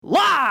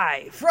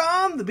Live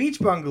from the Beach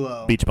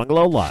Bungalow. Beach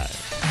Bungalow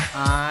Live.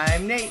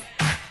 I'm Nate.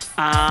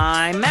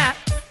 I'm Matt.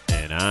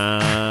 And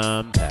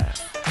I'm Pat.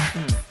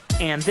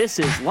 And this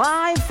is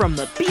Live from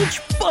the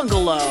Beach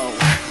Bungalow.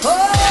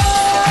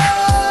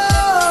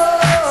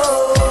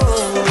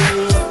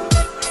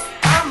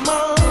 I'm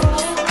on.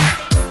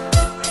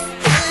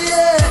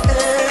 Yeah.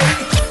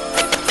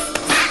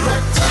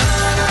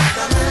 Return of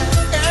the man.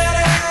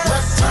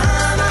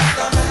 Return of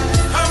the man.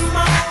 Come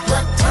on.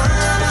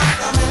 Return of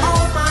the man.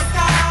 Oh my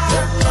God.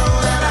 You know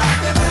that I've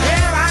been there.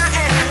 Here I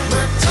am.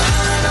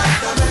 Return of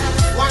the man.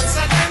 Once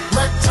again.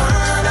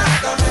 Return of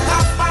the man.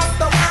 Top of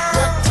the world.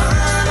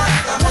 Return of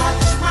the man.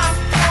 Watch my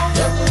phone.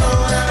 You know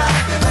that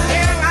I've been there.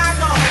 Here I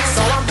go.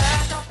 So I'm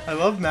back. I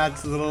love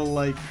Matt's little,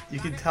 like, you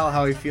can tell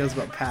how he feels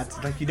about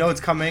Pat's. Like, you know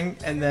it's coming,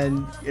 and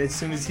then as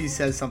soon as he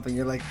says something,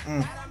 you're like,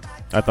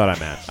 I thought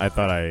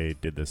I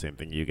did the same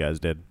thing you guys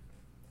did.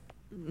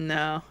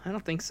 No, I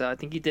don't think so. I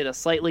think you did a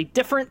slightly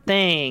different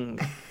thing.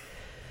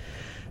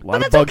 A lot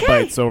of that's bug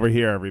okay. bites over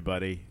here,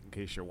 everybody, in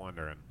case you're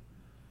wondering.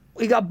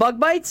 We got bug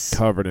bites?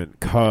 Covered in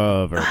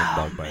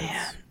bug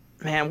bites.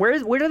 Man, where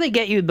do they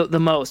get you the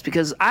most?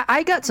 Because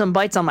I got some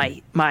bites on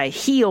my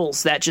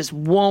heels that just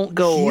won't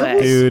go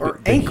away. Dude, Or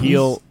the ankles?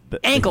 heel...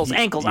 Ankles. Yeah,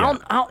 ankles.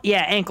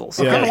 Ankles.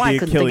 I yeah, don't know why I the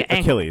couldn't think of ankles.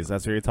 Achilles,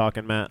 that's what you're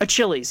talking, Matt?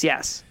 Achilles,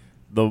 yes.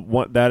 The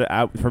one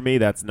that for me,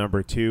 that's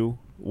number 2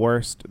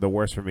 worst. The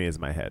worst for me is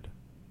my head.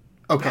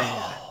 okay.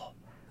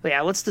 But yeah,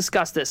 let's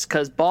discuss this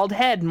because bald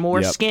head, more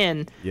Yep.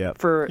 skin Yep.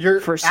 for You're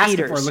asking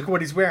skeeters. for it. Look at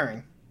what he's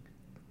wearing.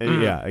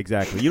 Yeah,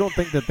 exactly. You don't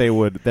think that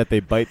they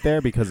bite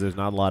there because there's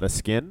not a lot of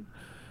skin,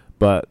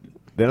 but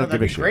they don't That'd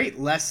give a be shit. great.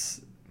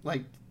 Less,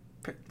 like,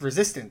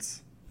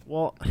 resistance.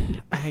 Well,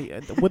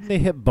 wouldn't they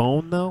hit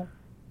bone though?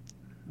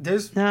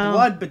 There's No.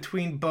 blood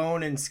between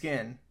bone and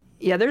skin.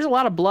 Yeah, there's a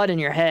lot of blood in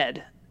your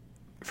head,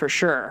 for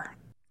sure.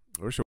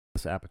 I wish it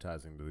was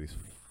appetizing to these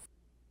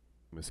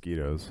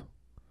mosquitoes.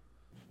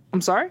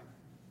 I'm sorry?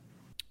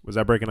 Was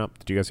that breaking up?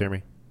 Did you guys hear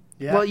me?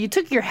 Yeah. Well, you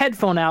took your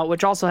headphone out,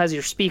 which also has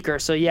your speaker,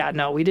 so yeah,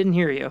 no, we didn't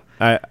hear you.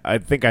 I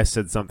think I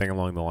said something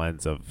along the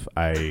lines of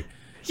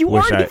You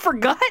Wish already I-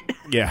 forgot?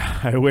 yeah,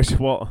 I wish.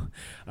 Well,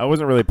 I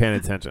wasn't really paying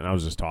attention. I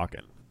was just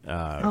talking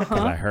because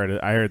I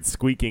heard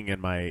squeaking in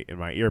my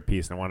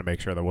earpiece, and I want to make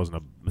sure there wasn't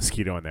a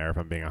mosquito in there. If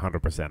I'm being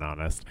 100%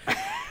 honest,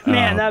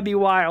 Man, that'd be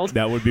wild.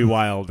 that would be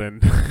wild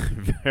and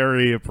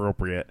very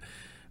appropriate.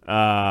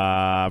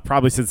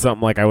 Probably said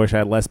something like, "I wish I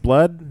had less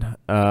blood,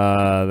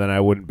 then I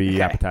wouldn't be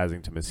Okay.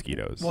 appetizing to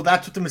mosquitoes." well,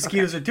 that's what the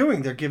mosquitoes are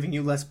doing. They're giving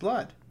you less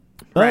blood.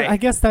 Right. I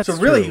guess that's So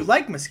really, true. you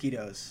like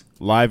mosquitoes.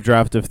 Live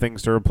draft of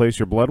things to replace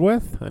your blood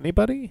with.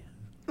 Anybody?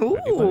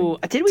 Ooh,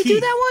 did we do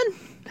Teeth. that one?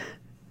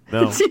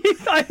 No.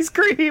 Teeth ice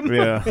cream.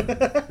 Yeah.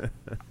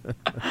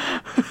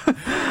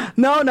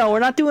 No, we're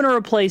not doing a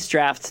replace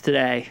draft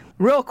today.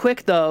 Real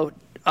quick though,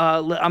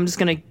 I'm just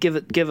gonna give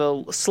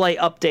a slight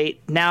update.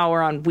 Now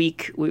we're on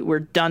we're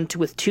done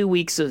with 2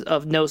 weeks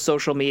of no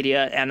social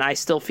media, and I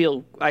still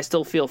feel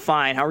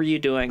fine. How are you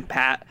doing,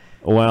 Pat?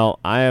 Well,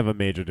 I have a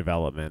major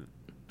development.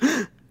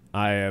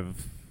 I have.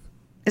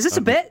 Is this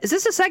a bit? Is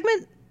this a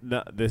segment?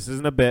 No, this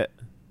isn't a bit.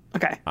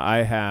 Okay. I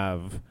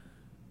have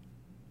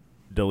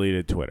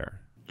deleted Twitter.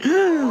 You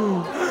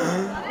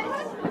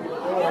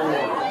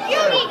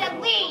need to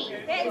leave.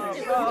 It's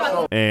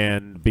disgusting.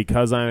 And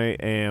because I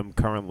am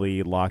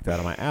currently locked out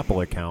of my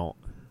Apple account,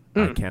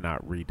 I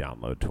cannot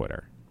re-download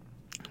Twitter.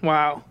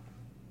 Wow.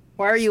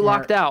 Why are you Smart.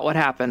 locked out? What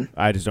happened?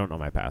 I just don't know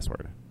my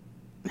password.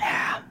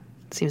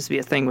 Seems to be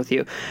a thing with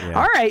you. Yeah.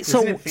 All right.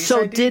 Isn't So it Face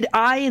so ID? did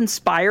I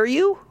inspire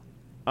you?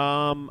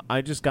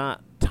 I just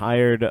got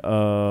tired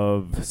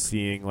of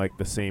seeing like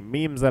the same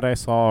memes that I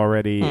saw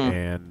already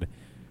and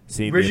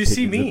seeing Where'd the you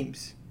see opinions of-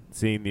 memes?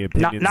 seeing the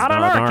opinions not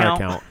on our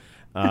account. account.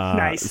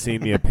 Nice.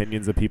 Seeing the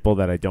opinions of people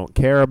that I don't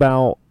care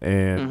about,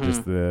 and Mm-hmm.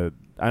 just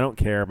I don't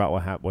care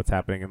about what's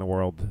happening in the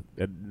world.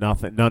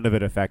 None of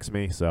it affects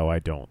me, so I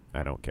don't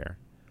care.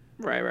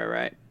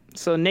 Right.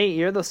 So Nate,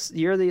 you're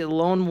the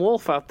lone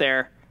wolf out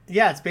there.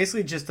 Yeah, it's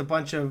basically just a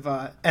bunch of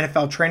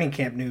NFL training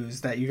camp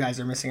news that you guys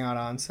are missing out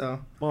on. So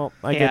Well,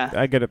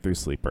 I get it through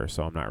Sleeper,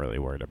 so I'm not really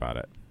worried about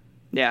it.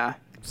 Yeah.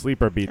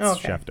 Sleeper beats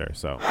Okay. Schefter,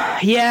 so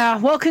Yeah,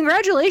 well,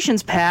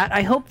 congratulations, Pat.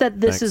 I hope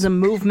that this Thanks. is a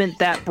movement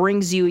that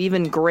brings you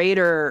even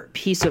greater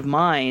peace of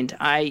mind.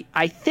 I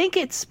think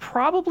it's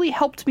probably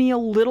helped me a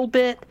little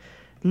bit,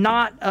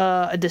 not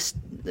a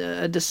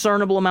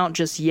discernible amount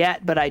just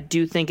yet, but I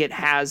do think it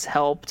has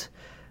helped.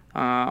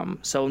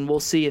 So and we'll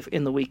see if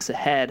in the weeks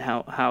ahead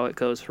how it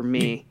goes for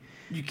me.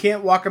 you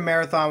can't walk a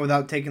marathon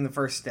without taking the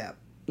first step.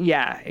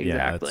 Yeah, exactly.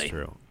 yeah, that's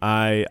true.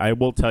 I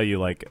will tell you,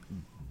 like,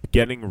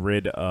 getting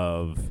rid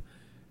of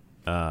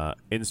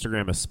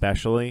Instagram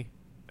especially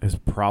has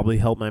probably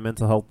helped my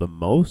mental health the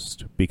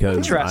most because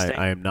Interesting.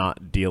 I am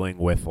not dealing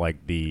with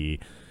like the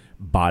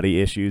body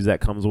issues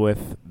that comes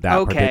with that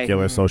Okay.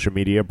 particular social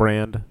media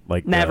brand.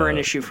 Like Never an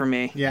issue for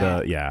me.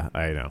 Yeah. Yeah,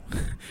 I know.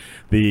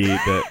 the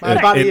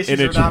My body in- issues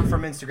are inachi- not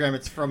from Instagram.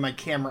 It's from my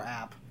camera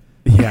app.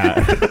 Yeah,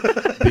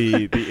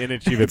 the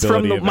inachievability It's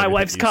from of my everything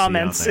wife's you see on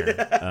comments.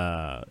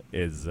 there,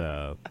 is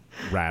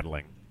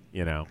rattling.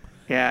 you know.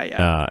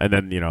 Yeah. And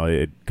then,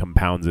 it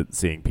compounds it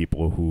seeing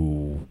people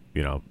who,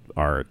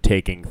 are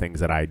taking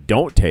things that I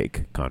don't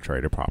take,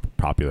 contrary to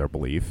popular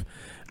belief.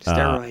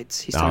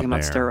 Steroids. He's out talking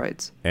about there.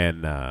 steroids.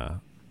 And,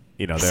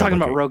 He's they're talking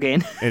about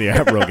looking- Rogaine. And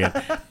yeah,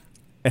 Rogaine.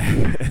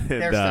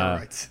 They're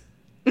steroids.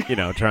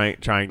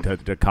 Trying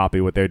to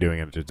copy what they're doing,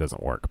 and it just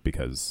doesn't work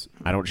because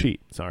I don't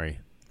cheat. Sorry.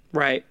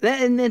 Right.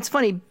 And it's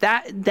funny,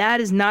 that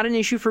is not an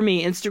issue for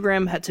me.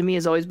 Instagram, to me,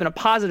 has always been a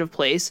positive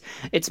place.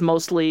 It's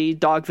mostly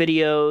dog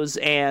videos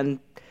and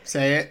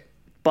Say it.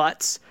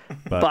 butts.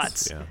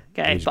 Butts. Yeah.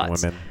 Okay, Asian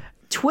butts. women.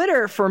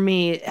 Twitter, for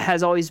me,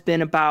 has always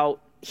been about,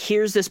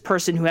 here's this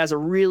person who has a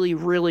really,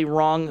 really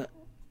wrong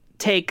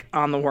take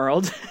on the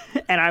world,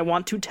 and I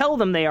want to tell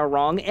them they are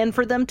wrong and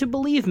for them to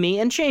believe me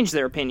and change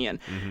their opinion.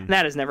 And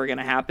that is never going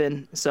to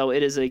happen. So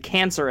it is a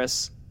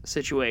cancerous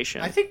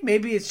situation. I think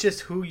maybe it's just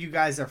who you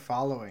guys are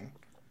following.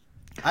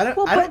 I don't.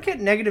 Well, I don't but- get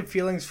negative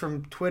feelings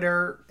from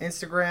Twitter,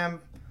 Instagram,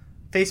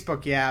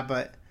 Facebook. Yeah,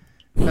 but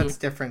that's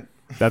different.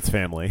 That's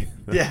family.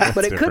 Yeah. That's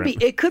But it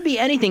different. could be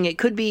anything. It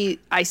could be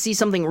I see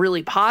something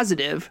really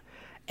positive,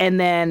 and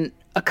then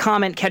a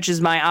comment catches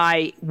my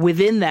eye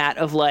within that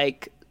of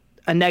like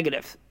a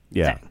negative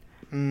Yeah.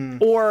 thing.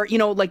 Or,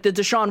 like the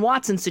Deshaun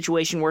Watson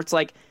situation where it's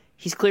like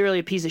he's clearly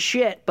a piece of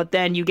shit, but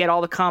then you get all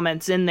the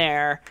comments in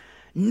there,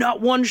 not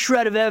one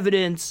shred of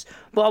evidence,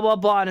 blah blah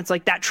blah, and it's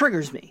like that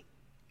triggers me.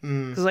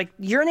 Because like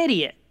you're an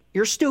idiot,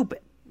 you're stupid.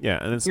 Yeah,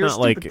 and it's You're a not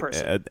like stupid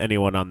person.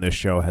 anyone on this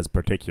show has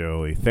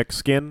particularly thick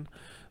skin,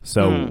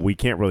 so we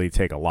can't really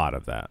take a lot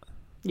of that.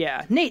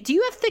 Yeah, Nate, do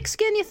you have thick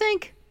skin? You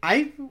think?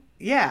 I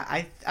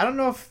don't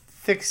know if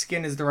thick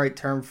skin is the right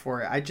term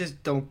for it. I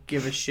just don't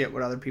give a shit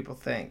what other people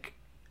think.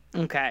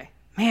 Okay,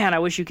 man, I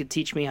wish you could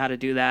teach me how to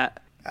do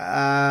that.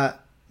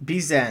 Be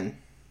zen.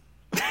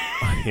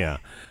 Yeah.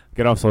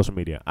 Get off social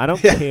media. I don't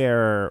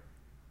care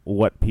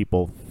what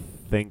people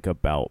think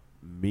about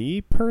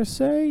me per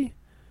se.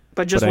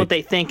 But just But what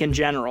they think in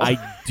general. I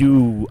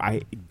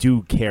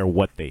do care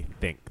what they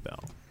think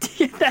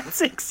though.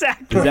 That's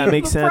exactly Does that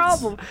make the sense?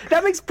 problem.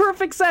 That makes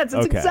perfect sense.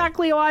 It's Okay.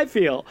 exactly how I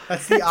feel.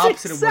 That's the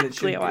opposite of what it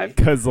exactly should how I be.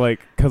 feel.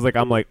 Cause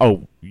I'm like,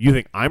 oh, you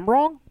think I'm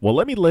wrong? Well,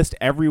 let me list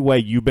every way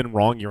you've been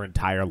wrong your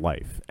entire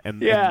life,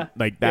 and Yeah.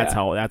 that's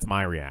Yeah. that's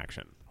my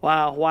reaction.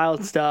 Wow,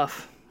 wild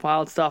stuff.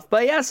 Wild stuff.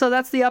 But yeah, so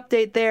that's the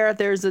update there.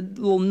 There's a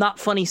little not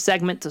funny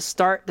segment to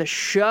start the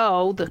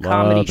show, the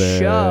comedy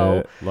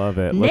show. Love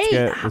it. Nate,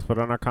 Let's put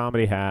on our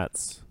comedy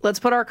hats. Let's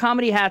put our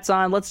comedy hats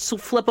on. Let's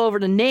flip over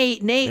to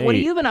Nate. Nate, what have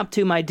Nate. you been up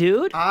to, my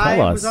dude? I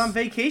Tell was us. on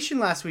vacation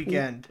last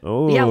weekend.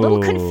 Oh, Yeah, a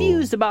little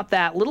confused about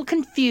that. A little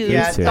confused.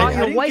 Yeah, too. Thought I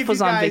your didn't wife give was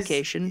you on guys-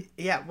 vacation.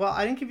 Yeah, well,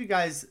 I didn't give you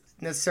guys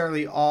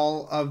necessarily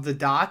all of the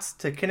dots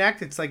to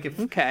connect. It's like if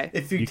you You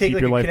take keep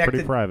like your a life pretty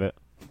connected, private.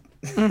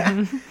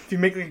 if you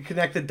make like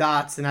connected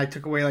dots, and I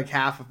took away like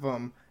half of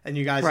them, and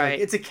you guys are Right. like,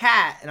 it's a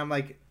cat, and I'm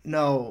like,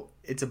 no,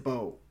 it's a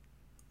boat.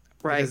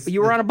 Right. because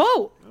You were on a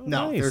boat.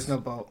 No, nice. there's no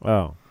boat.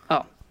 Oh,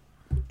 Oh,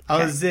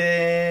 I was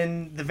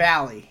in the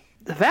valley.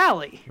 the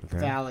valley.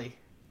 Valley.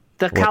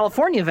 The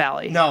California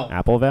Valley. No,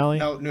 Apple Valley.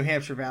 no, New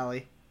Hampshire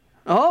Valley.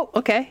 Oh,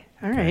 okay.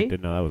 All I right.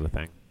 didn't know that was a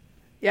thing.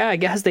 Yeah, I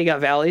guess they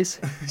got valleys.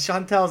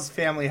 Chantel's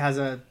family has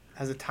a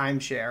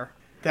timeshare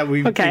that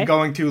we've Okay. been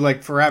going to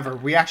like forever.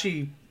 We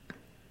actually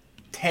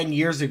 10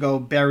 years ago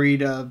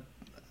buried a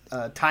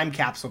time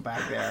capsule back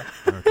there.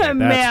 Okay,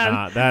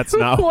 Man. that's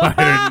not why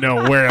I didn't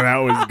know where that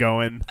was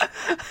going.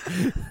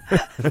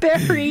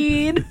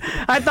 Buried.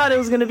 I thought it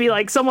was going to be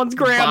like someone's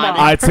grandma.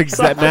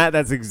 Matt.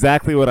 That's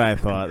exactly what I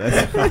thought.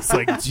 I was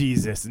like,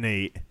 Jesus,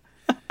 Nate.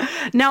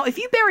 Now, if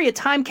you bury a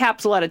time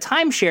capsule at a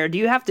timeshare, do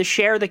you have to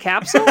share the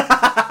capsule?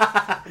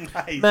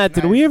 Nice, Matt,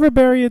 did nice. we ever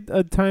bury a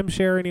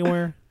timeshare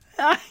anywhere?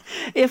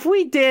 If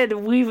we did,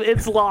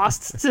 it's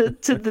lost to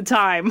the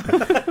time.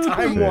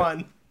 Time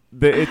one.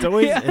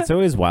 It's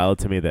always wild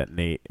to me that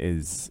Nate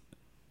is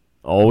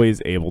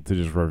always able to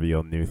just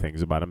reveal new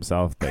things about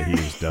himself that he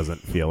just doesn't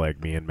feel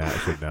like me and Matt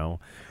should know.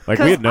 Like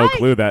we had no 'Cause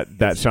clue that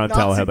It's Chantel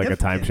not had like a significant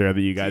timeshare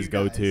that you to guys you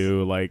go guys.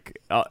 to. Like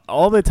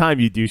all the time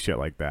you do shit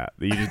like that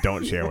you just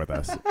don't share with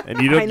us, and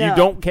you I know.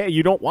 don't care.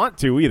 You don't want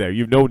to either.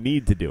 You have no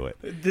need to do it.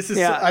 This is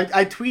Yeah.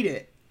 I tweet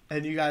it,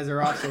 and you guys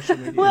are off social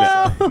media.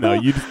 Well- so. No,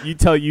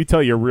 you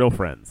tell your real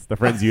friends, the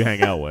friends you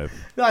hang out with.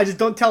 No, I just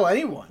don't tell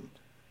anyone.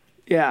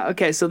 Yeah,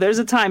 okay, so there's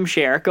a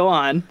timeshare. Go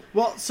on.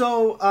 Well,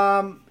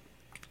 so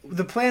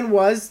the plan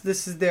was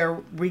this is their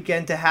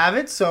weekend to have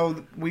it,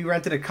 so we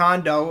rented a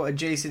condo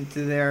adjacent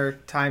to their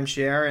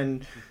timeshare,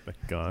 and My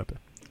God.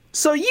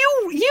 So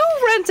you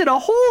rented a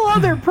whole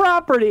other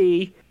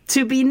property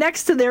to be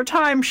next to their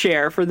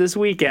timeshare for this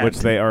weekend. Which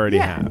they already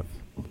Yeah. have.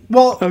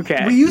 well,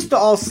 Okay. we used to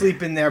all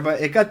sleep in there,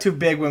 but it got too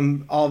big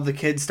when all of the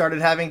kids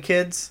started having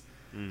kids,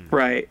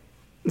 Right.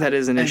 That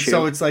is an and issue.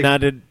 so it's like Now,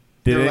 did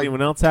there were, like,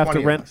 anyone else have to 20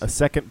 of rent us. a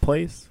second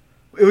place?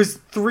 it was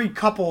 3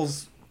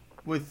 couples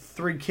with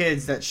 3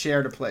 kids that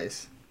shared a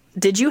place.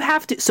 Did you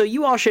have to? So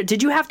you all should.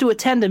 Did you have to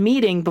attend a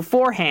meeting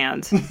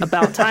beforehand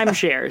about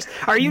timeshares?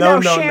 Are you No, now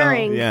no, no.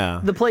 sharing Yeah.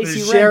 the place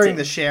you Sharing rented?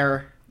 the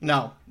share.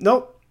 No.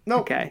 Nope.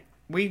 Okay.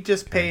 We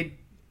just paid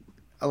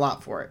a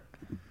lot for it.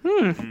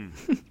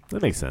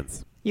 That makes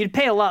sense. You'd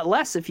pay a lot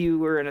less if you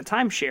were in a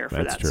timeshare for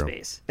That's that true.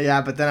 space.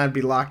 Yeah, but then I'd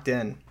be locked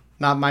in.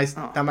 Not my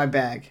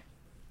bag.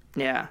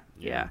 Yeah,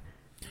 yeah.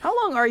 How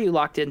long are you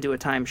locked into a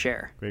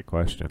timeshare? Great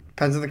question.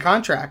 Depends on the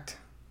contract.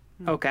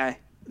 Okay.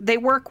 They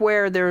work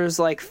where there's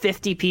like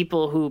 50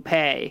 people who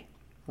pay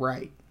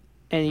Right.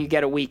 and you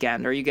get a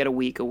weekend or you get a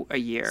week a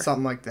year.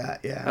 Something like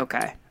that. Yeah.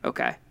 Okay,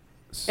 okay.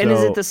 So, And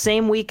is it the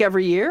same week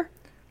every year?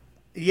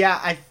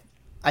 Yeah,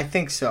 I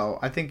think so.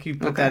 I think you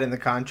put that in the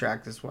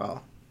contract as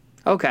well.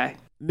 Okay.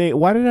 Nate,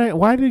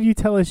 why did you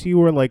tell us you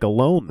were like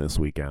alone this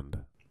weekend?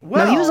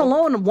 Well, No, he was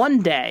alone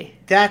one day.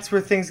 That's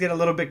where things get a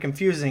little bit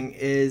confusing.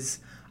 Is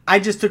I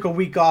just took a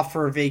week off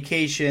for a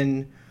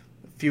vacation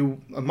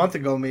a month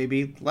ago,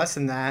 maybe less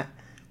than that,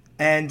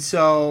 and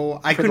so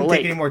I For the couldn't take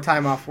lake. any more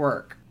time off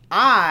work.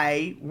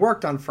 I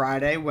worked on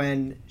Friday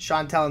when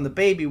Chantel and the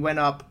baby went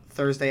up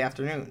Thursday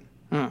afternoon.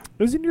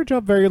 Isn't your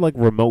job very like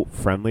remote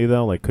friendly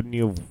though? Like, couldn't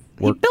you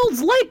He work?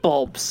 builds light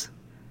bulbs.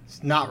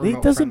 It's not He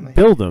remote doesn't friendly.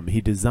 build them; he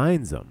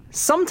designs them.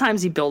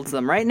 Sometimes he builds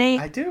them, right, Nate?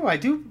 I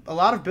do a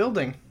lot of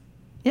building.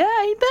 Yeah,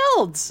 he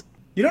builds.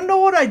 You don't know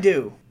what I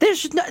do.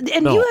 There's no,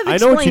 and No, you have I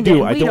know what you explained do. it,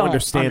 and I we don't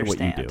understand what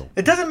you understand. do.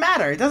 It doesn't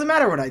matter. It doesn't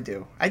matter what I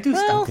do. I do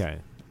Well, stuff. Okay,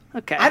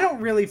 Okay. I don't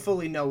really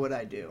fully know what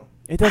I do.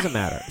 it doesn't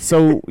matter.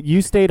 So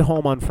you stayed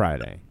home on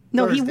Friday.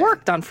 No, he Thursday.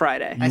 worked on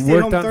Friday. I You stayed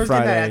worked home on Thursday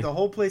night. I Friday. had the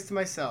whole place to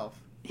myself.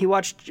 He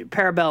watched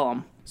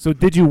Parabellum. So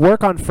did you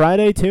work on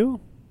Friday too?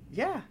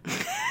 Yeah.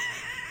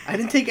 I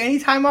didn't take any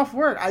time off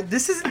work.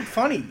 This isn't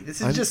funny.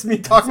 This is just me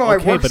talking about my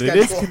Okay, work but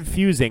schedule. it is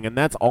confusing, and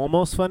that's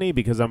almost funny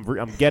because I'm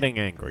getting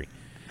angry.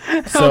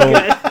 So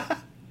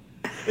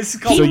This is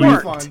called So so you-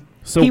 work fun.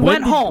 so He when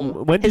went did-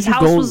 home. When did His you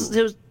house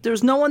go? there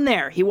was no one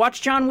there. He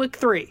watched John Wick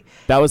 3.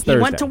 That was He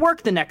Thursday. went to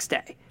work the next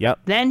day. Yep.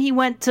 Then he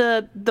went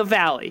to the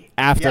Valley.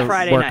 After Yeah.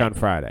 Friday work night. on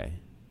Friday.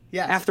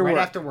 Yes, After right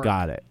work. after work.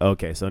 Got it.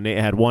 Okay, so Nate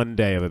had one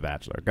day of a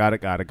bachelor. Got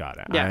it. Yeah.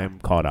 I am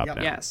caught up Yep.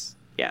 now. Yes.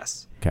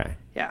 Yes. Okay.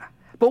 Yeah.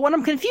 But what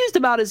I'm confused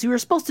about is you were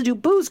supposed to do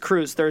Booze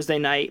Cruise Thursday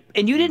night,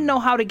 and you didn't know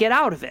how to get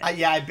out of it.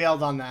 I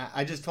bailed on that.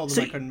 I just told them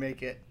So I you- couldn't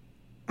make it.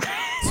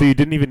 So you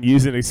didn't even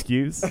use an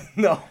excuse?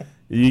 No,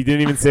 You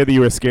didn't even say that you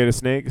were scared of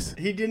snakes?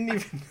 he didn't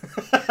even.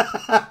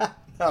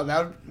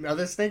 No, are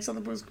there snakes on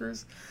the booze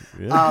cruise?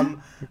 Yeah.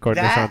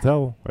 According that- to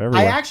Chantel, I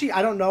everywhere.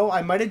 I don't know.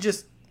 I might have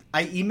just.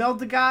 I emailed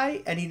the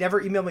guy and he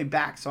never emailed me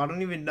back, so I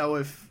don't even know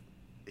if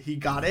he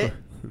got it.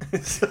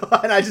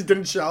 And I just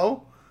didn't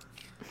show.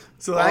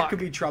 So that Fuck. could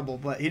be trouble.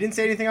 But he didn't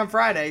say anything on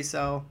Friday,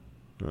 so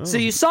So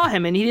you saw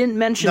him, and he didn't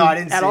mention no, I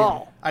didn't at see all.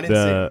 Him. I didn't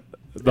see him.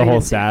 The I whole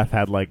didn't see staff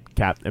had like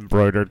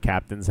embroidered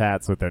captain's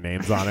hats with their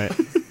names on it.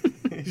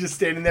 He's just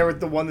standing there with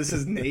the one that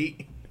says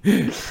Nate.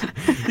 He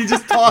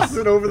just tossed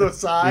it over the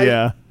side.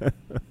 Yeah.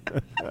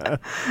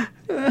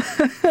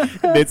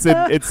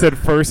 it said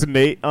first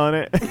Nate on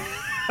it.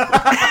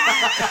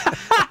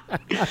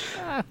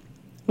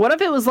 What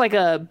if it was like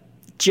a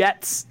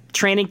Jets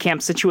training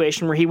camp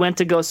situation where he went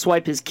to go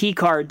swipe his key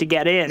card to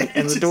get in,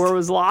 and the door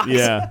was locked?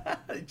 Yeah.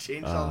 He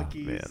changed all the Oh,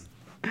 keys.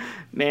 man.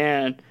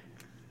 Man.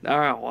 All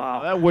right,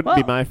 wow. That wouldn't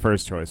be Well, my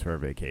first choice for a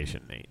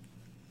vacation, Nate.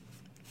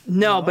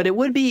 No, but it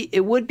would be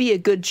a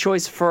good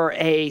choice for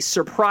a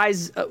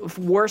surprise,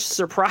 worse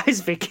surprise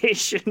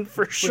vacation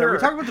for Wait, are sure. we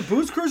talking about the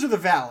booze cruise or the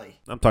valley?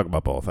 I'm talking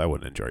about both. I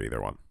wouldn't enjoy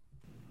either one.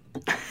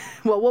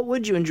 Well, what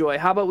would you enjoy?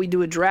 How about we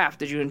do a draft?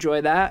 Did you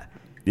enjoy that?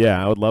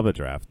 Yeah, I would love a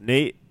draft.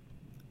 Nate,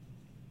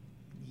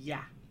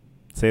 Yeah.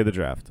 say the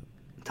draft.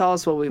 Tell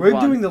us what we We're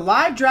won. doing the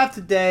live draft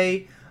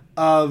today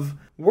of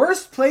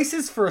worst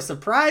places for a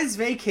surprise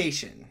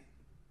vacation.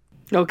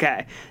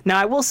 Okay. Now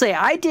I will say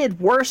I did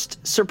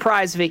worst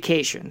surprise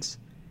vacations.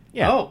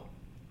 Yeah. Oh.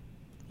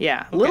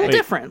 Yeah, a little Wait,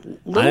 different. I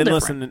Little didn't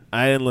different. listen.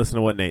 I didn't listen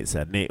to what Nate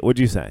said. Nate, what'd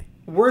you say?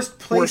 Worst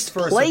place Worst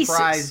for places. a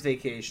surprise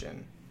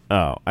vacation.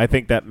 Oh, I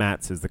think that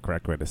Matt's is the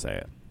correct way to say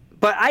it.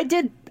 But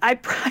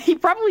he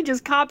probably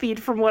just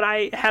copied from what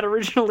I had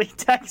originally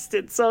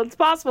texted, so it's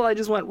possible I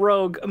just went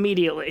rogue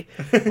immediately.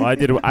 Well, I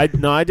did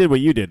what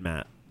you did,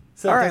 Matt.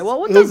 So All right, that's-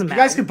 well, it doesn't You guys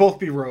matter. could both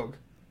be rogue.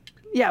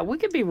 Yeah, we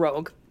could be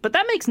rogue, but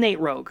that makes Nate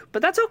rogue.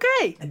 But that's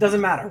okay. It doesn't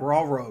matter. We're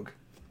all rogue.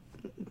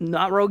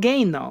 Not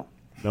Rogaine though.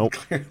 Nope.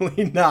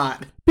 Clearly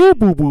not. Boo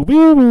boo boo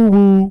boo boo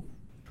boo.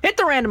 Hit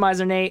the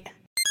randomizer, Nate.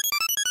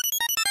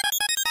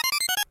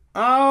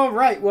 All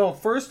right. Well,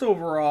 first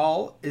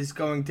overall is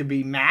going to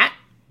be Matt.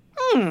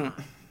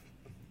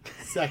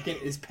 Second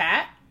is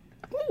Pat.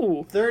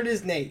 Ooh. Third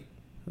is Nate.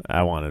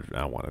 I wanted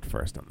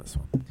first on this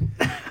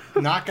one.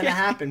 Not gonna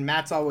happen.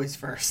 Matt's always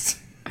first.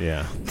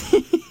 Yeah.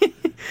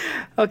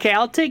 Okay,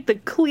 I'll take the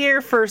clear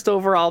first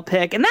overall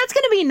pick, and that's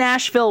going to be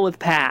Nashville with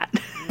Pat.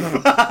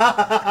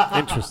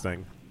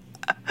 Interesting.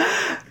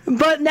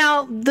 But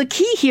now the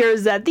key here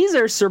is that these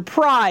are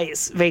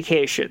surprise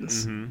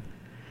vacations.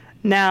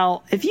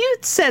 Now, if you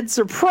said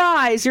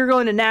surprise, you're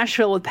going to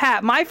Nashville with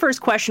Pat, my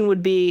first question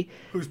would be,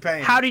 Who's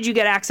paying? how did you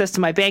get access to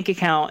my bank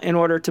account in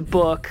order to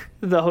book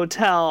the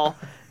hotel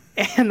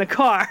and the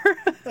car?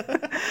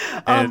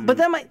 And- But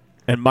then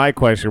And my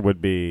question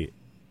would be,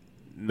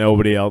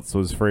 nobody else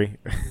was free.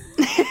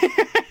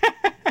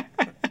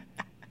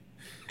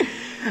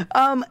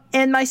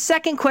 And my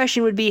second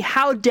question would be,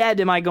 how dead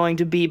am I going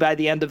to be by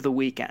the end of the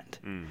weekend?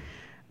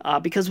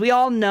 Because we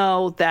all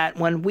know that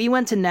when we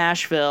went to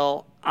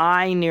Nashville,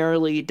 I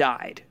nearly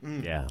died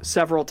Yeah.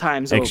 several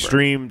times over.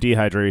 Extreme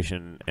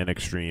dehydration and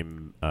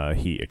extreme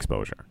heat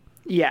exposure.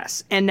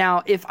 Yes. And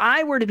now, if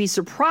I were to be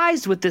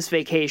surprised with this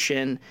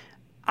vacation,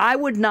 I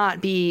would not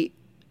be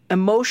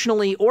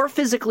emotionally or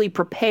physically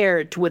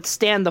prepared to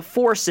withstand the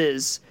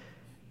forces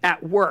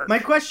at work. My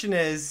question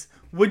is,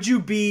 would you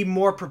be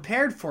more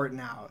prepared for it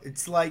now?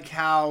 It's like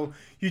how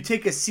you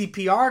take a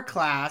CPR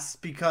class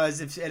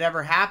because if it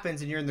ever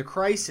happens and you're in the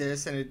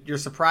crisis and you're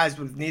surprised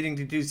with needing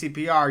to do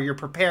CPR, you're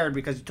prepared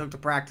because you took the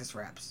practice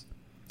reps.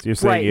 So you're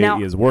saying Right, now-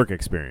 he has work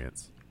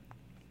experience.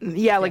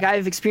 Yeah, like I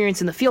have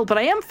experience in the field, but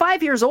I am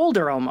 5 years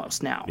older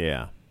almost now.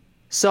 Yeah.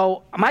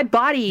 So my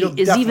body You'll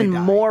is definitely even die.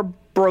 more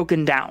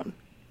broken down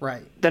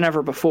Right. than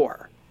ever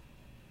before.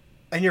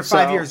 And you're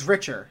 5 So- years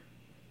richer.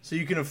 So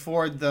you can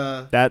afford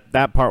the...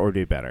 That part would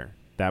be better.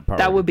 That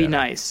would be better.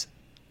 nice.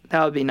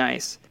 That would be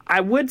nice. I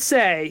would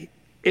say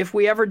if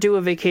we ever do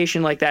a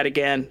vacation like that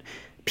again,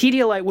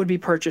 Pedialyte would be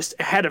purchased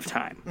ahead of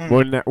time.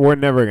 We're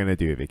never gonna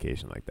do a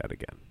vacation like that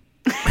again.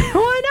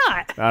 Why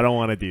not? I don't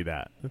want to do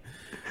that.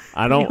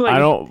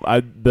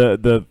 Like-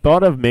 The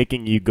thought of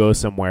making you go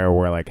somewhere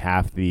where like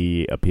half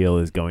the appeal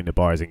is going to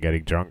bars and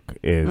getting drunk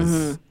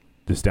is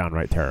just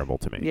downright terrible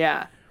to me.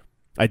 Yeah.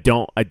 I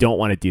don't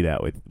want to do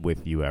that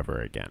with you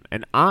ever again.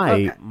 And I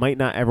Okay. might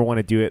not ever want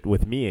to do it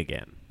with me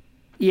again.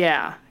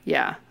 Yeah.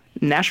 Yeah.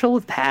 Nashville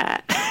with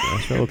Pat.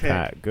 Nashville with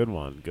Pat. Good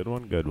one.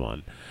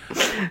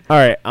 All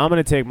right, I'm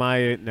going to take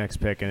my next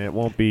pick, and it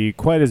won't be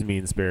quite as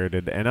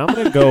mean-spirited. And I'm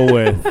going to go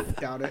with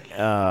Doubt it.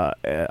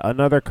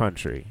 another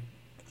country.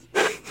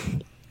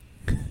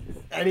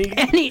 Any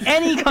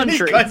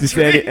country. Just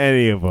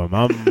any of them.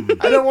 I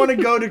don't want to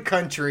go to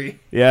country.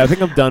 Yeah, I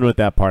think I'm done with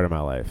that part of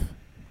my life.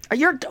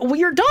 You're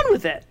done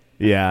with it.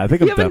 Yeah, I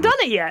think You I'm haven't done.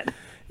 done it yet.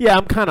 Yeah,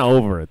 I'm kind of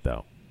over it,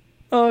 though.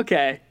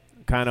 Okay.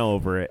 Kind of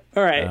over it.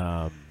 All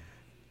right.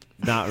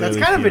 Not That's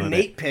really kind of a feeling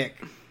Nate it. pick.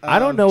 I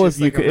don't know if Just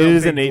you like a could. It real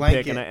is a big Nate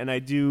pick, blanket. and I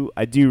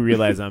do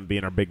realize I'm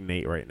being a big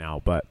Nate right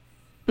now, but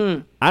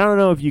I don't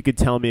know if you could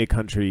tell me a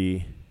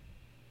country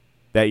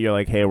that you're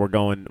like, hey, we're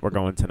going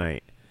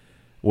tonight,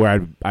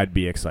 where I'd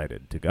be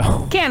excited to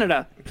go.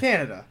 Canada.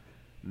 Canada.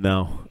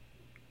 No,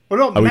 What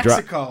about Are we dri-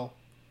 Mexico?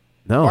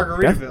 no,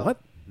 Margaritaville. What?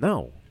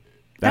 No,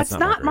 That's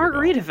not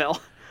Margaritaville.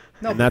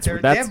 No, And but that's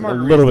they have a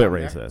margaritas little bit down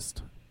there.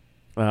 racist.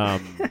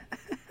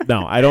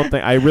 No, I don't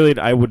think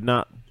I would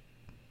not.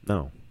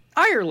 No.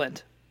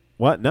 Ireland.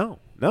 What? No.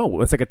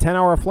 It's like a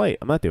 10-hour flight.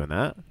 I'm not doing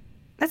that.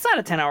 That's not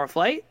a 10-hour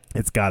flight.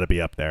 It's got to be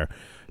up there.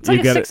 It's like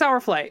a 6-hour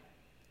flight.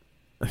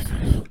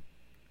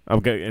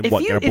 Okay. If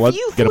you get a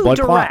flew blood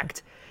clot?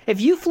 direct, if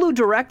you flew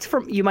direct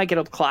from, you might get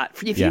a clot.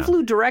 If Yeah. you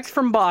flew direct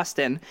from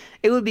Boston,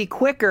 it would be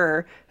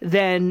quicker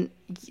than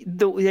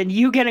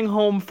you getting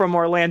home from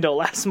Orlando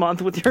last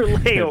month with your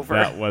layover.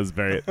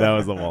 That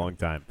was a long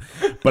time,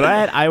 but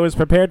I was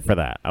prepared for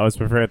that. I was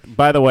prepared.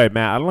 By the way,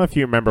 Matt, I don't know if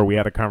you remember, we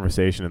had a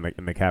conversation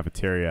in the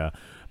cafeteria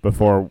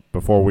before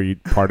we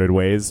parted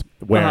ways,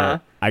 where Uh-huh.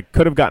 I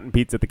could have gotten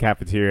pizza at the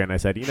cafeteria, and I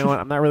said, you know what,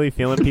 I'm not really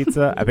feeling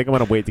pizza. I think I'm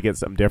gonna wait to get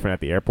something different at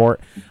the airport.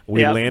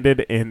 We Yep. landed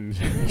in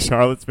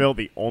Charlottesville.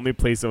 The only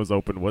place that was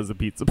open was the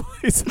pizza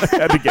place. I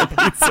had to get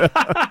pizza,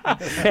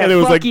 and it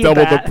was fuck like you,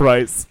 double Pat. the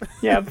price.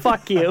 Yeah,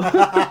 fuck you.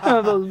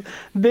 Those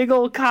big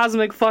old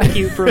cosmic fuck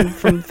you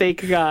from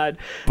fake God.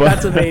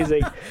 That's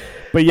amazing.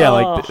 But yeah,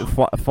 Oh.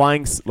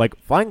 like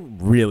flying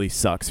really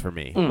sucks for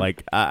me.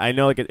 Like I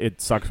know like it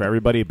sucks for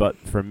everybody, but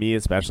for me,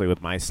 especially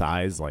with my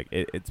size, like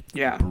it's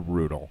Yeah.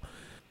 brutal.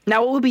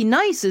 Now, what would be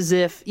nice is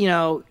if,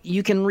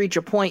 you can reach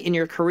a point in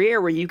your career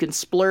where you can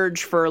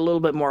splurge for a little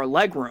bit more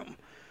leg room.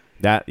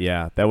 That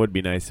would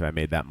be nice if I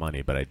made that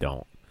money, but I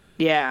don't.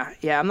 Yeah,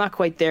 I'm not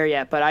quite there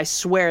yet, but I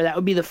swear that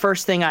would be the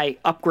first thing I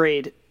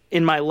upgrade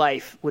in my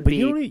life would But be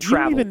you don't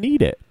travel. even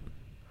need it.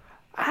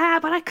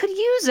 But I could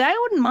use it. I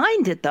wouldn't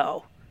mind it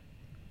though.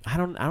 I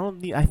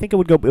don't need. I think it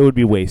would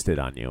be wasted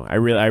on you. I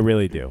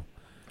really do.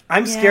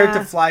 I'm scared to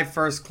Yeah. fly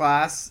first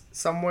class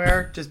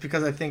somewhere just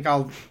because I think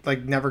I'll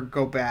like never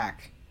go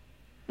back.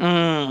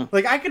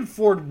 Like I could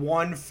afford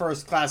one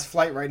first class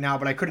flight right now,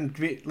 but I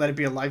couldn't let it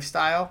be a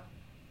lifestyle.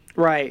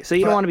 Right. So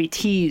you don't But- want to be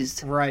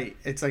teased. Right.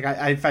 It's like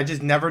if I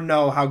just never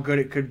know how good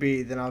it could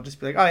be, then I'll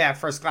just be like, oh yeah,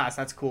 first class,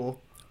 that's cool.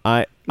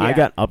 I Yeah.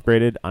 got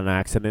upgraded on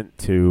accident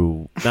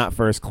to not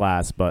first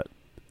class, but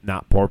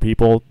not poor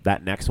people.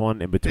 That next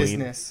one in between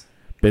Business.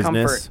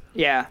 business. Comfort.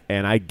 Yeah.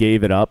 And I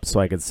gave it up so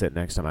I could sit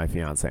next to my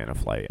fiance in a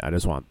flight. I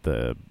just want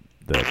the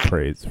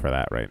praise for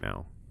that right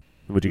now.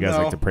 Would you guys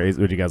No. like to praise?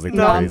 Would you guys like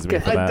No, to I'm praise me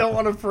good. for I that? don't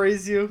want to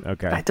praise you.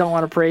 Okay. I don't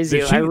want to praise The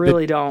you. I cheat-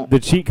 really don't. The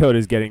cheat code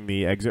is getting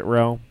the exit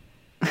row.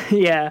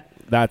 Yeah.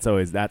 That's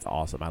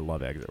awesome. I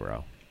love exit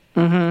row.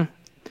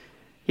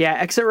 Yeah,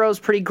 exit row is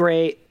pretty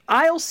great.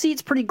 Aisle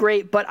seat's pretty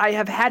great, but I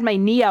have had my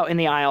knee out in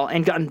the aisle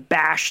and gotten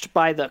bashed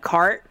by the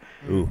cart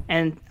Ooh.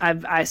 And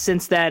I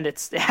since then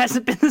it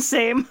hasn't been the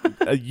same.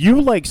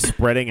 You like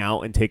spreading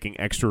out and taking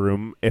extra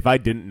room. If I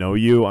didn't know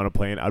you on a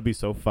plane, I'd be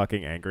so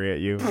fucking angry at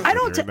you. I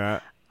don't for doing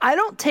that. I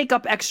don't take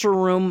up extra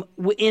room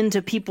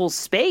into people's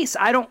space.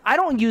 I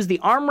don't use the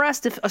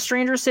armrest if a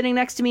stranger is sitting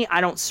next to me.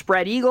 I don't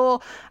spread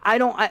eagle. I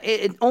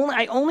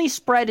only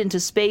spread into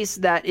space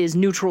that is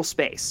neutral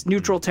space,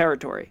 neutral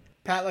territory.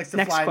 Pat likes to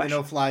Next fly in the question.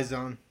 no-fly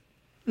zone.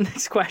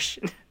 Next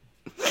question.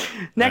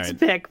 Next right.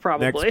 pick,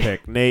 probably. Next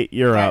pick, Nate.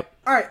 You're up.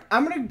 All right,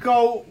 I'm going to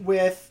go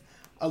with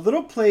a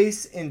little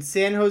place in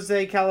San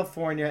Jose,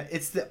 California.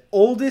 It's the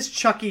oldest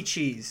Chuck E.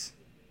 Cheese.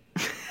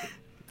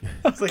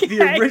 It's like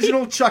the Okay.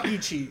 original Chuck E.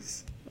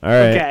 Cheese. All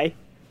right. Okay.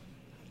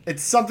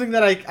 It's something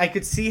that I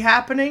could see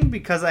happening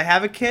because I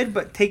have a kid,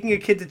 but taking a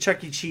kid to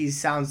Chuck E. Cheese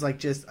sounds like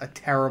just a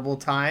terrible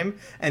time.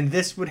 And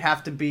this would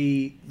have to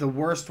be the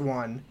worst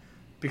one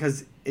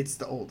because it's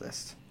the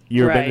oldest.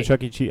 You ever been to Right.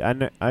 Chuck E. Cheese?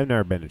 I've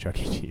never been to Chuck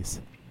E. Cheese.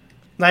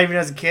 Not even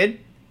as a kid?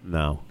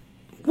 No,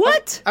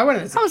 What? I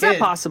went as a How is kid. that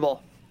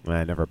possible?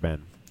 I've never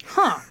been.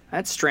 Huh.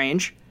 That's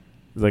strange.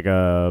 It's like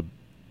a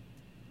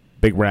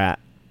big rat.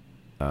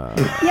 Yeah,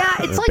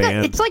 it's A like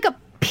band. it's like a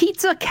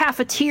pizza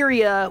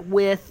cafeteria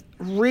with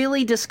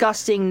really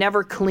disgusting,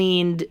 never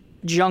cleaned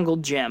jungle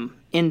gym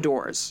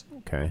indoors.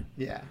 Okay.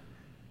 Yeah.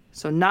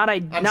 So not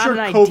I'm not sure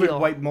an COVID ideal.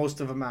 wiped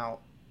most of them out.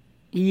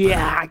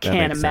 Yeah, I can't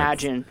makes sense.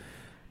 imagine.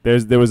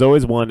 There was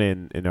always one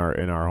in our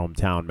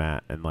hometown,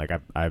 Matt, and like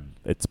I've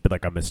it's been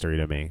like a mystery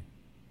to me.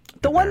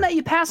 The in one there. that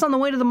you pass on the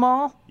way to the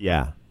mall?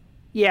 Yeah.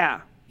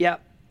 Yeah.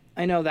 Yep.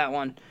 I know that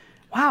one.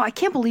 Wow, I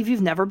can't believe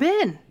you've never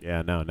been.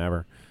 Yeah. No,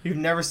 never. You've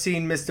never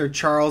seen Mr.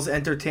 Charles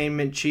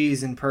Entertainment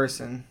Cheese in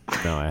person.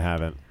 No, I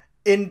haven't.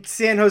 In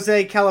San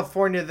Jose,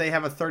 California, they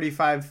have a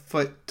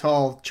 35-foot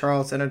tall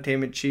Charles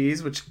Entertainment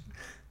Cheese, which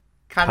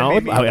kind of How-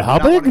 made me how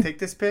not want to big? take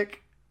this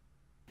pick.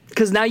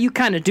 Because now you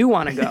kind of do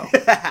want to go.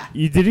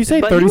 Did you say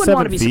But you wouldn't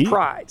want 37 to be feet?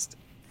 surprised.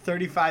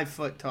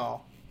 35-foot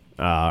tall.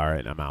 All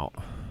right, I'm out.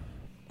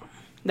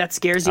 That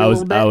scares you I a was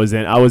little bit?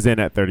 I was in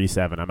at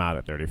 37. I'm out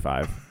at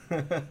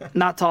 35.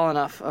 Not tall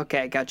enough.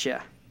 Okay,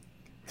 gotcha.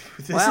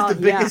 This Well, is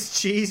the yeah. biggest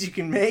cheese you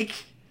can make.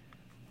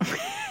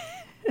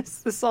 Is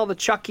this all the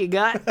chuck you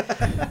got?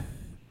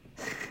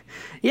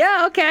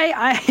 Yeah, okay.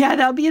 Yeah,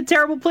 that'd be a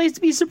terrible place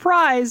to be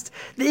surprised.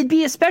 It'd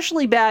be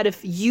especially bad if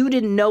you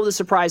didn't know the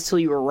surprise till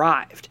you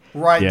arrived.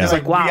 Right. Yeah. They're It's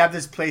like, like, wow. we have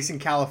this place in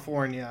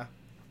California.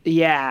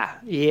 Yeah,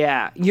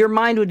 yeah. Your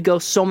mind would go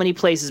so many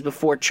places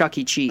before Chuck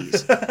E.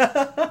 Cheese.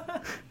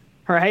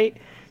 Right?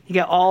 You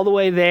get all the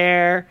way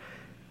there,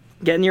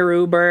 get in your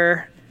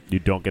Uber. You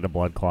don't get a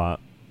blood clot.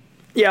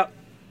 Yep.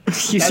 You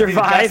That'd be the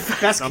survive.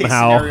 Best case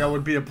Somehow. scenario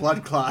would be a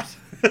blood clot.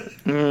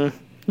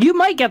 You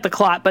might get the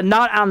clot, but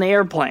not on the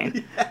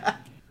airplane.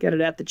 Get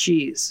it at the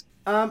cheese.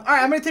 All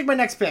right, I'm going to take my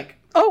next pick.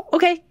 Oh,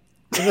 okay.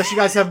 Unless you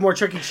guys have more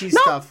Chuck E. Cheese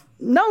No, stuff.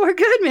 no, we're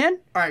good, man.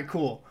 All right,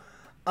 cool.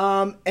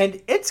 And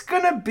it's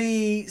going to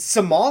be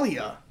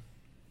Somalia.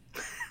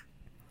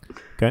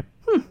 Okay.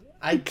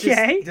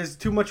 Okay. There's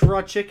too much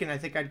raw chicken. I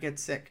think I'd get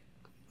sick.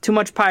 Too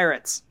much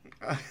pirates.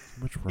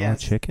 Much raw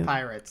Yes, chicken.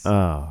 Pirates.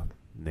 Oh,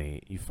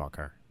 Nate, you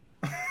fucker.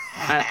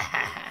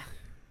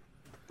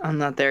 I'm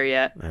not there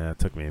yet. Yeah, it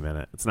took me a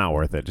minute. It's not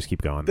worth it. Just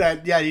keep going.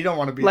 Yeah, you don't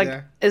want to be Like,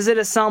 there. is it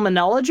a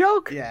salmonella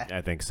joke? Yeah.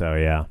 I think so.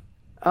 Yeah.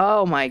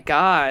 Oh my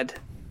god.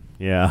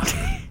 Yeah.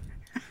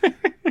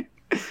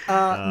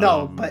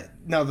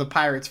 No, the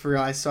pirates for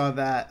real. I saw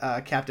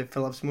that Captain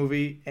Phillips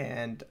movie,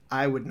 and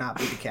I would not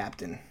be the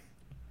captain.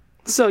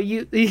 So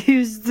you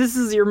this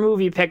is your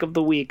movie pick of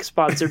the week,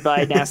 sponsored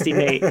by Nasty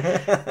Nate.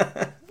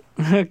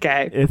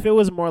 Okay. If it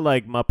was more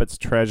like Muppets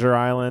Treasure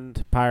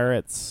Island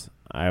Pirates,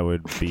 I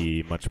would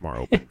be much more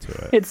open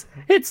to it.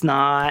 It's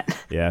not.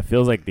 Yeah, it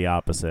feels like the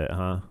opposite,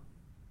 huh?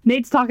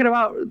 Nate's talking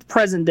about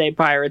present day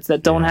pirates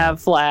that don't Yeah.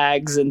 have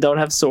flags and don't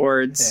have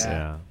swords. Yeah.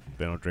 Yeah.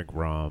 They don't drink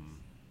rum.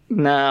 They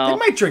No.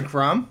 might drink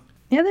rum.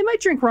 Yeah, they might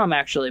drink rum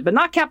actually, but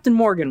not Captain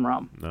Morgan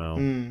rum.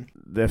 No.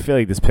 I feel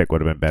like this pick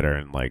would have been better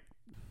in like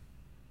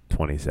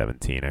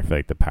 2017. I feel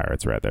like the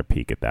Pirates were at their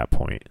peak at that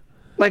point.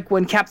 Like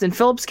when Captain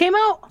Phillips came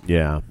out?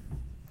 Yeah.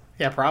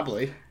 Yeah,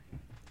 probably.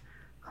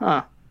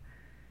 Huh.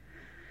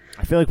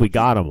 I feel like we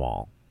got them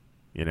all,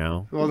 you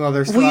know? Well, no,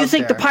 there's. Well, you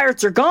think the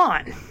pirates are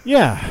gone?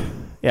 Yeah.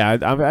 Yeah,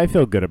 I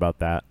feel good about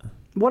that.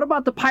 What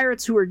about the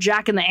pirates who were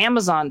jacking the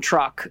Amazon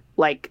truck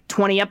like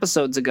 20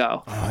 episodes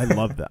ago? Oh, I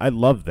love that. I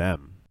love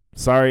them.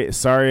 Sorry,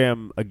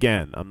 I'm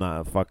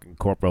not a fucking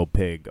Corporal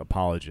Pig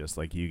apologist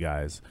like you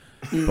guys,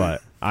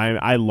 but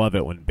I love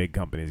it when big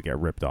companies get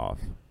ripped off.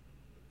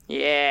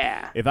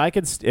 Yeah. If I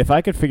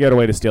could figure out a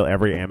way to steal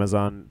every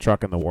Amazon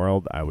truck in the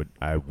world, I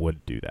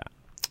would do that.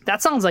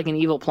 That sounds like an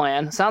evil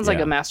plan. Sounds like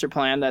Yeah. a master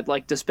plan that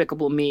like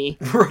Despicable Me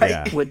Right.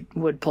 Yeah.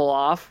 would pull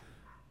off.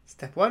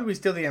 Step 1, we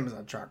steal the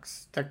Amazon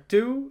trucks. Step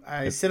 2,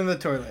 I sit on the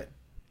toilet.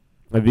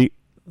 Have you?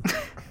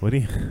 What do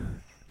you?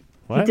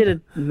 What? He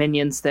did a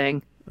Minions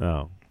thing.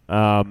 Oh.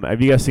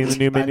 Have you guys seen the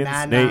new Minions?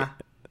 Banana.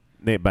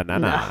 Nate Banana.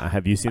 Nah.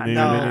 Have you seen the new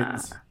Banana.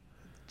 Minions?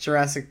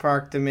 Jurassic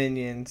Park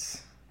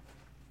Dominions.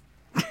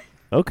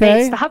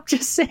 Okay. Hey, stop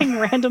just saying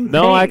random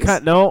No, I things.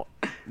 can't. No,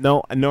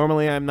 No,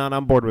 normally I'm not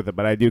on board with it,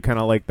 but I do kind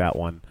of like that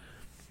one.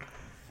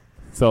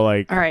 So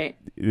like, All right.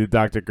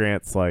 Dr.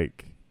 Grant's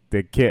like,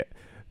 the kid,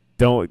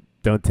 don't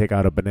take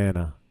out a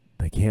banana.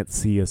 They can't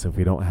see us if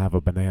we don't have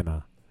a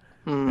banana.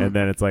 And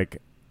then it's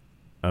like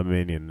a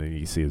minion, and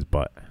you see his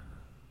butt.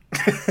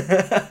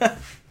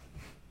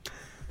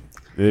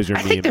 There's your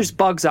I meme. think there's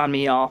bugs on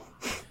me, y'all.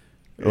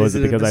 Was Is it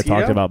it a because I talked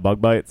mosquito? about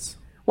bug bites?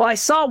 Well, I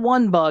saw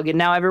one bug, and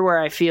now everywhere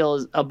I feel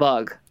is a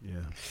bug. Yeah.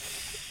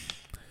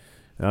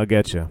 I'll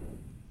get you.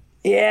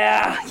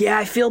 Yeah,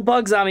 I feel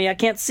bugs on me. I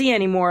can't see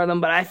any more of them,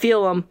 but I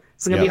feel them.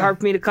 It's gonna be Yeah. hard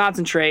for me to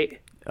concentrate.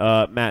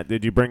 Matt,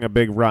 did you bring a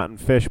big rotten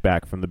fish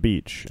back from the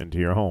beach into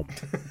your home?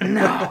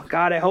 No,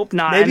 God, I hope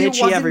not. Maybe I'm it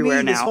itchy wasn't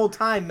everywhere me this now. whole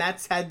time.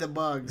 Matt's had the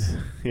bugs.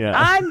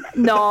 Yeah.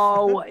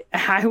 No,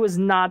 I was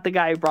not the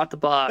guy who brought the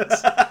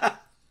bugs.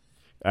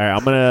 All right,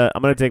 I'm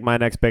gonna take my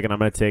next pick, and I'm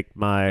gonna take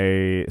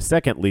my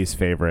second least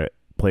favorite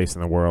place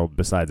in the world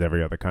besides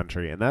every other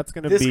country, and that's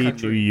gonna This be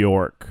country. New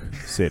York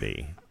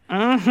City.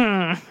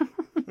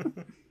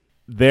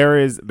 There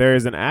is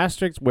an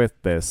asterisk with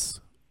this,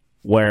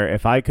 where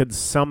if I could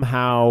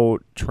somehow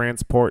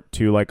transport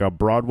to like a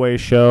Broadway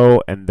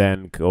show and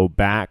then go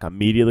back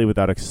immediately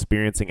without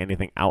experiencing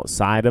anything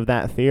outside of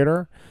that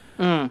theater,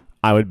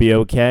 I would be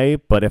okay.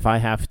 But if I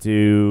have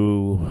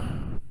to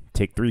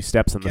take 3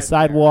 steps on the Get there.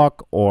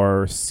 sidewalk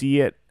or see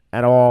it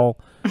at all,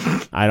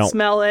 I don't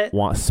Smell it.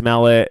 want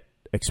smell it,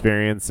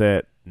 experience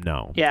it.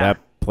 No, Yeah. that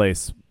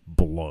place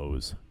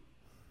blows.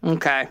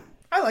 Okay.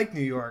 I like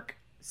New York.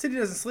 City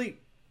doesn't sleep.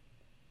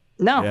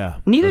 No. Yeah,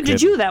 Neither no did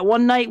kidding. you that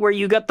one night where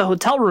you got the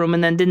hotel room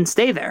and then didn't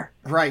stay there.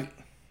 Right.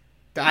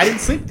 I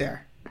didn't sleep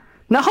there.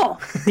 No.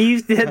 You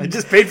I did.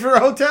 just paid for a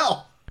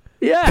hotel.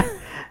 Yeah.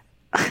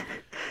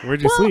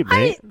 Where'd you sleep,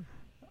 mate? When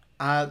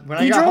I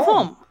You got drove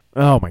home.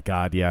 Oh my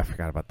God! Yeah, I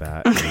forgot about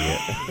that.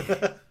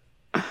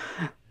 Idiot.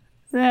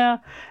 Yeah.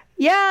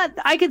 Yeah,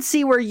 I could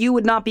see where you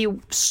would not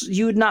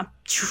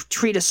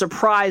treat a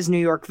surprise New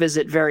York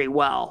visit very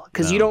well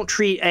because you No. don't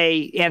treat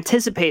a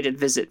anticipated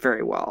visit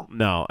very well.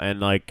 No, and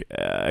like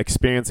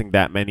experiencing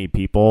that many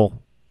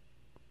people.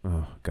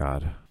 Oh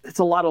God. It's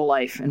a lot of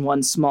life in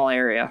one small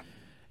area.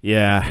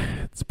 Yeah,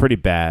 it's pretty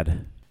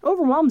bad.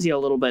 Overwhelms you a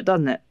little bit,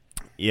 doesn't it?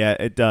 Yeah,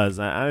 it does.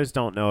 I just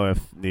don't know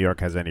if New York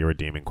has any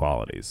redeeming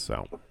qualities.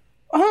 So,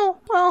 Oh,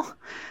 well,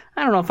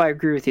 I don't know if I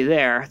agree with you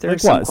there. There are like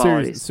some what?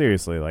 qualities.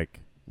 Seriously, like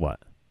what?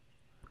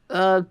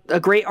 A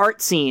great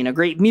art scene, a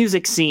great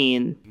music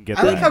scene. You can get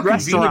I like that how in convenient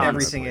restaurants.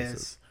 everything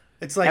places. is.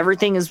 It's like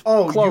Everything is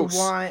oh, close. you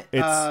want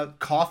It's-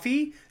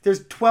 coffee?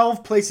 There's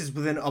 12 places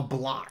within a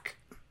block.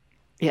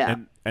 Yeah.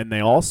 And they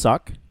all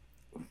suck.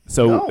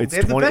 So No, it's they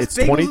have the 20. best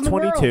It's bagels in the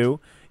 2022.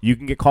 You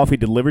can get coffee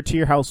delivered to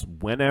your house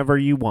whenever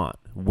you want,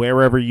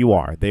 wherever you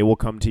are. They will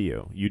come to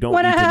you. You don't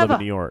need to live Whenever. in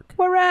New York.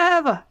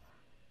 Wherever.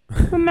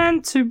 We're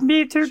meant to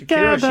be Shakira,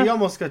 together. she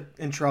almost got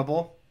in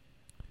trouble.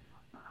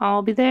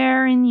 I'll be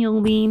there and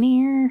you'll be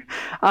near.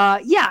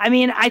 Yeah, I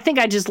mean, I think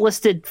I just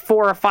listed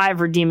 4 or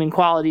 5 redeeming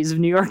qualities of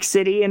New York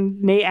City,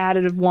 and Nate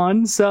added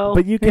one. So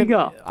But you there can.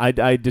 go.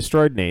 I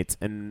destroyed Nate's,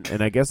 and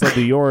I guess I'll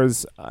do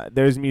yours.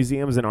 There's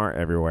museums and art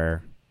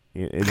everywhere.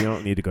 You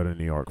don't need to go to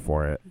New York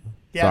for it.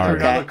 Yeah, Sorry. they're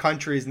in Okay. other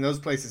countries, and those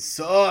places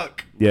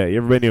suck. Yeah, you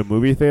ever been to a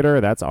movie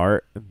theater? That's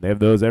art. They have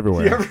those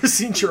everywhere. You ever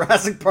seen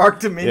Jurassic Park Yeah,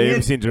 Dominion? you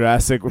ever seen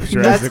Jurassic World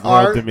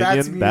art,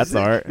 Dominion? that's That's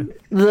art.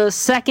 The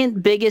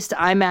second biggest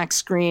IMAX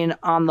screen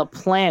on the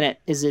planet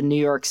is in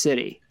New York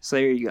City. So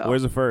there you go.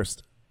 Where's the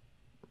first?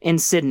 In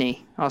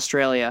Sydney,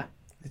 Australia.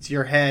 It's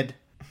your head.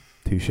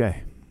 Touche. All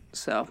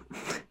So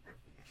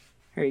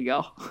there you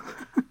go.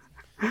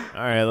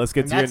 right, let's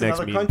get And to your that's next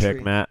another mean country.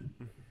 pick, Matt.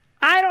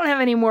 I don't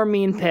have any more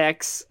mean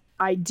picks.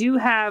 I do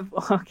have.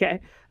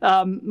 Okay.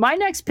 My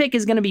next pick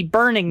is going to be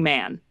Burning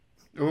Man.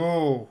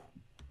 Ooh.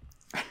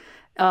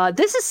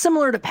 This is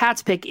similar to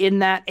Pat's pick in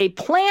that a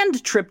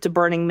planned trip to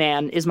Burning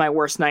Man is my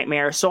worst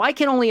nightmare. So I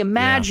can only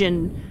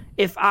imagine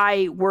if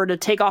I were to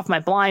take off my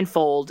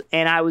blindfold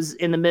and I was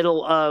in the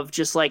middle of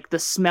just like the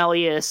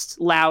smelliest,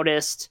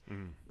 loudest,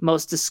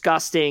 most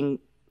disgusting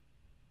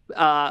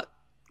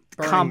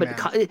Burning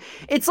Man.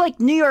 it's like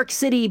New York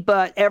City,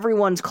 but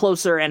everyone's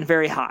closer and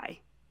very high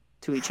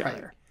to each Right.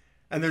 other.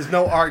 And there's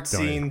no art Don't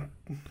scene.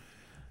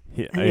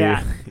 Yeah.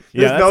 yeah.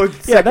 There's no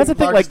That's the thing.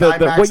 second Like the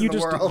largest what IMAX you in the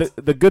just world.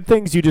 the good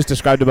things you just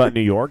described about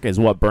New York is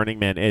what Burning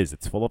Man is.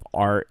 It's full of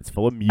art. It's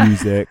full of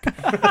music.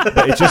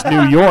 But it's just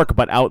New York,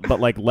 but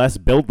like less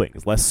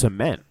buildings, less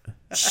cement.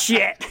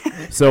 Shit.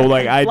 So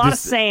like I A lot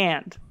just of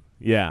sand.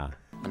 yeah.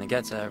 And it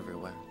gets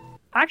everywhere.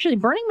 Actually,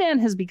 Burning Man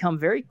has become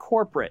very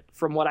corporate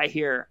from what I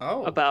hear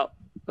Oh. about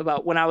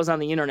when I was on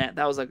the internet.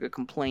 That was like a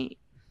complaint.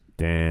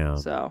 Damn.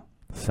 So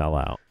Sell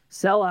out.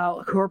 sell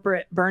out,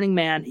 corporate, Burning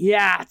Man.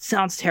 Yeah, it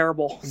sounds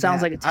terrible. Sounds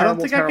Yeah. like a I don't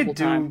terrible, think I terrible could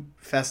do time.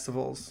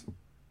 festivals.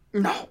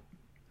 No.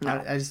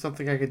 I just don't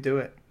think I could do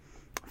it.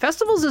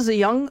 Festivals is a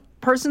young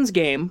person's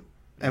game.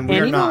 And And we're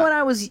even not. when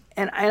I was,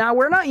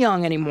 we're not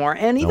young anymore.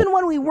 And even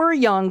when we were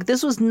young,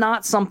 this was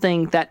not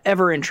something that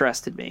ever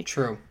interested me.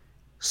 True.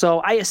 So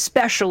I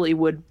especially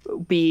would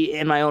be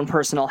in my own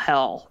personal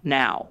hell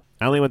now.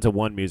 I only went to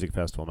one music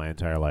festival my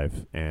entire life,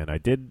 and I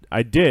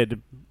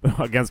did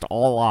against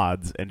all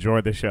odds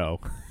enjoy the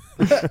show.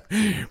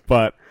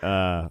 But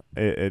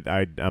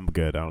I'm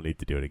good. I don't need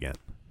to do it again.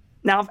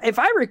 Now, if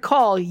I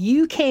recall,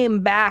 you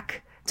came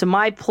back to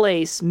my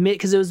place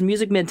because it was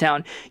Music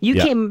Midtown. You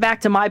Yeah. came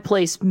back to my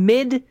place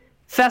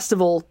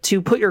mid-festival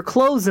to put your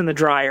clothes in the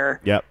dryer.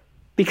 Yep.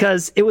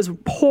 Because it was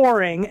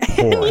pouring.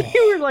 Pouring. And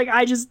you were like,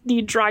 I just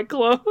need dry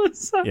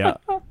clothes. Yeah.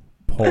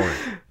 Pouring.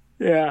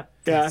 Yeah.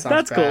 sounds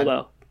That's cool, bad.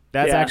 though.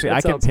 That's Yeah, actually, that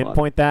I can sounds fun.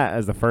 pinpoint that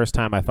as the first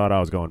time I thought I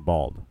was going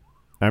bald.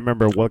 I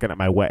remember looking at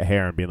my wet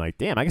hair and being like,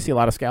 damn, I can see a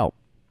lot of scalp.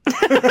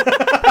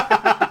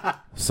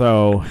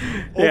 So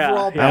Yeah.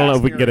 Overall, I don't know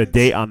if we can get a experience.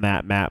 date on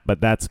that, Matt, but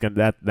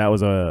that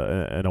was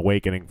an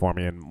awakening for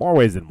me in more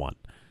ways than one.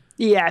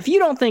 Yeah, if you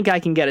don't think I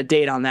can get a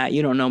date on that,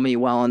 you don't know me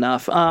well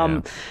enough.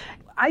 Yeah.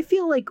 I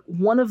feel like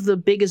one of the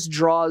biggest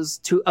draws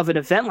of an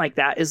event like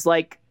that is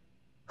like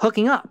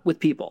hooking up with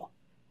people.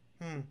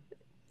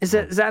 Is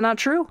that not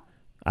true?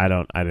 I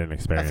didn't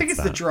experience I think it's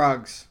that. the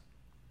drugs.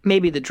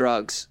 Maybe the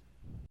drugs.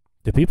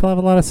 Do people have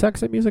a lot of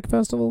sex at music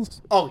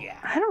festivals? Oh yeah,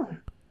 I don't.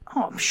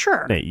 Oh, I'm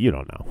sure. Nate, you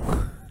don't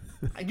know.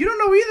 you don't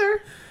know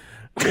either.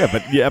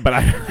 but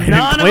I didn't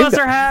None of claim us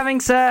to- are having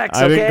sex.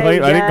 I Okay, didn't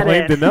claim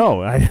Get to it.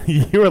 know.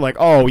 You were like,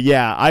 "Oh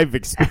yeah, I've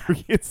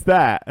experienced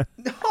that."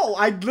 No,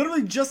 I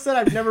literally just said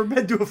I've never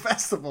been to a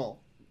festival.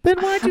 Then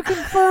why'd you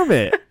confirm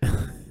it?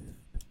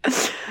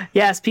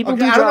 Yes, people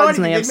Okay, do I don't know drugs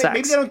and they anything. have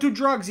Maybe sex. they don't do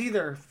drugs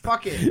either.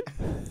 Fuck it.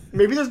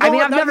 Maybe there's no. I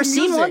mean, I've not never even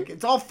seen music. one.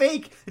 It's all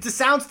fake. It's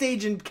a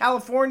soundstage in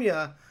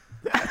California.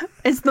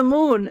 It's the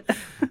moon.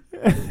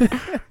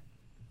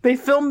 They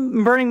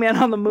film Burning Man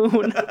on the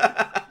moon.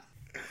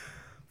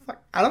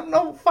 I don't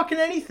know fucking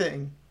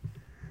anything.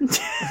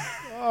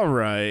 All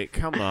right,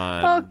 come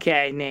on,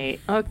 Okay, Nate.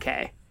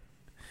 Okay.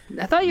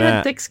 I thought you Matt.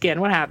 had thick skin.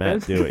 What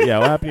happened? Matt, do it. Yeah,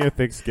 what happened to your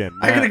thick skin?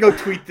 I'm gonna Matt? go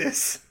tweet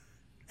this.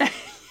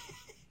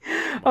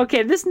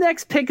 Okay, this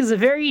next pick is a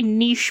very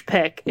niche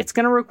pick. It's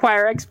going to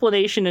require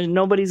explanation and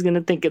nobody's going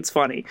to think it's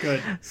funny.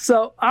 Good.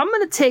 So I'm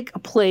going to take a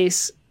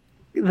place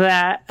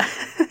that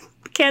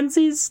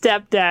Kenzie's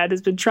stepdad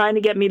has been trying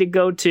to get me to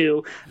go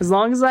to as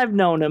long as I've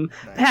known him.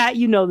 Pat,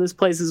 you know this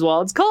place as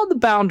well. It's called the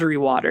Boundary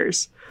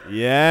Waters.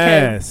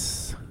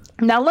 Yes.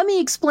 Now let me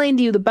explain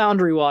to you the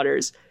Boundary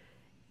Waters.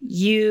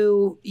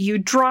 You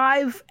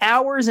drive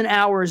hours and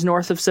hours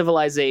north of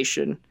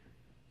civilization.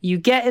 You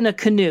get in a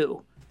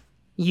canoe.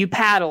 You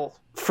paddle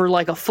for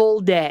like a full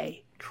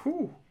day.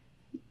 Cool.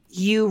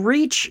 You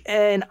reach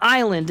an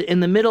island in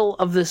the middle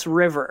of this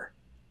river,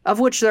 of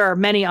which there are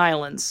many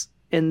islands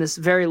in this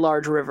very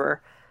large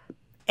river.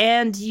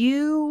 And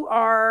you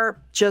are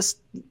just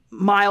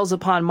miles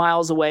upon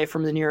miles away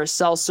from the nearest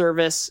cell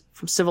service,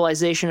 from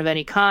civilization of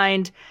any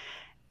kind.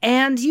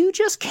 And you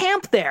just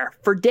camp there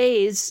for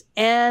days,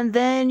 and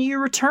then you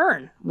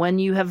return when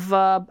you have,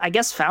 I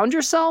guess, found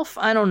yourself?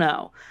 I don't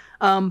know.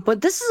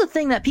 But this is a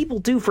thing that people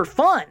do for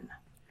fun.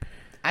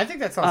 I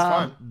think that sounds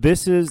fun.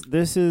 This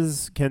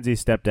is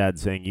Kenzie's stepdad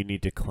saying you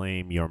need to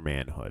claim your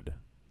manhood.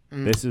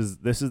 This is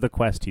the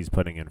quest he's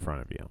putting in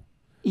front of you.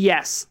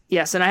 Yes,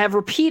 and I have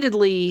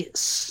repeatedly,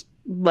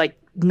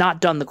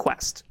 not done the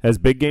quest. Has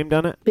Big Game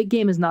done it? Big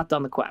Game has not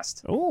done the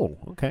quest. Oh,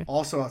 okay.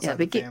 Also outside the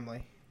big ga-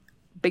 family.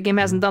 Big Game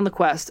hasn't done the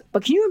quest.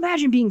 But can you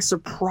imagine being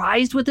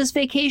surprised with this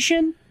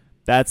vacation?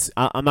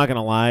 I'm not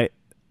gonna lie,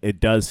 it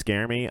does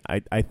scare me.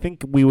 I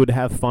think we would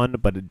have fun,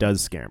 but it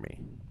does scare me.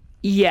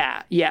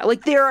 Yeah.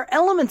 Like there are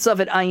elements of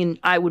it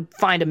I would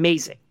find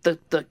amazing. The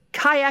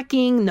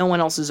kayaking, no one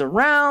else is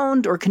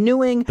around, or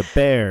canoeing. The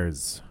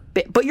bears.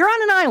 But you're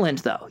on an island,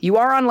 though. You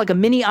are on like a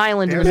mini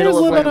island in the Bears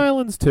middle Bears of live on like,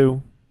 islands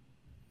too.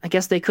 I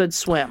guess they could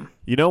swim.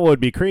 You know what would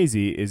be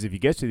crazy is if you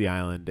get to the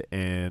island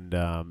and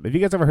have you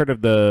guys ever heard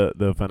of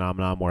the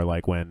phenomenon where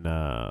like when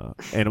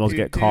animals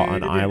get caught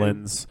on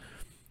islands,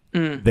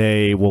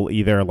 they will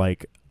either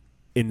like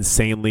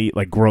insanely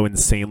like grow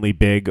insanely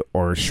big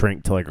or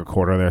shrink to like a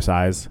quarter of their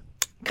size.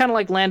 Kind of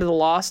like Land of the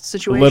Lost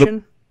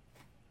situation.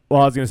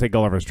 Well, I was gonna say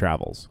Gulliver's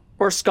Travels.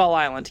 Or Skull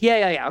Island.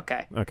 Yeah,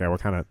 okay. Okay, we're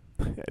kind of.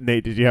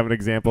 Nate, did you have an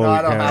example? No,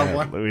 I don't Kinda- have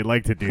one. We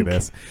like to do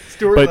this,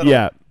 Stuart but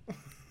Little.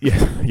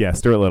 yeah,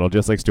 Stuart Little,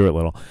 just like Stuart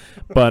Little.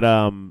 But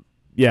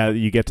yeah,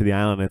 you get to the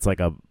island, it's like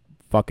a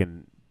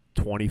fucking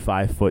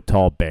 25-foot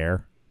tall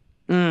bear.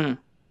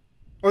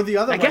 Or the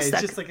other I way, guess it's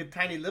that just like a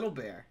tiny little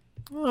bear,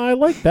 Oh, I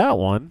like that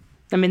one.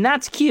 I mean,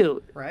 that's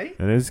cute. right?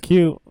 It is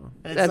cute. And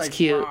it's That's like,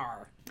 cute.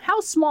 "Rawr." How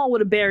small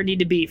would a bear need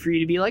to be for you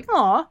to be like,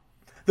 aw?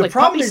 The Like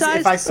problem puppy is, size?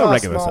 if I saw a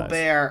regular small size.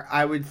 bear,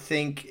 I would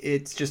think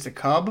it's just a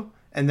cub,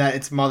 and that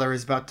its mother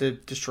is about to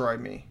destroy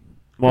me.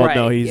 Well, Right,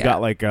 no, he's yeah.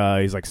 got like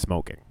he's like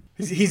smoking.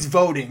 He's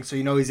voting, so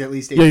you know he's at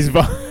least 18.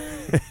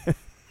 Yeah,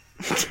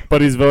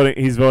 but he's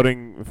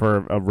voting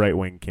for a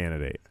right-wing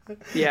candidate.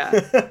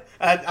 Yeah.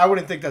 I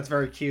wouldn't think that's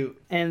very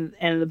cute. and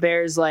the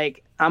bear's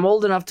like, I'm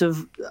old enough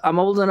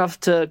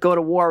to go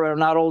to war, but I'm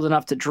not old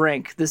enough to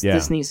drink. This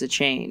needs to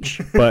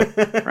change, But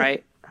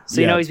right? So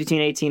you Yeah. know he's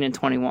between 18 and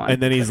 21.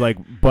 and then he's like,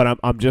 but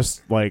I'm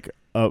just like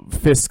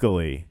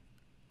fiscally,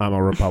 I'm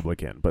a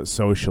Republican, but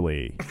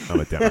socially, I'm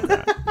a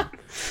Democrat.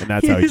 And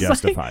that's how he He's like-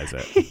 justifies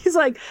it. He's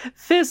like,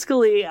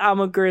 fiscally, I'm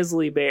a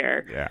grizzly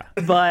bear, Yeah.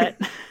 but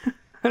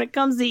when it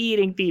comes to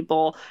eating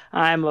people,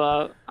 I'm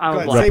a Go black.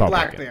 ahead, say Republican.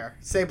 black bear.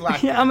 Say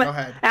black bear. Yeah, I'm Go an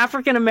ahead.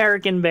 African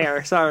American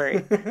bear. Sorry.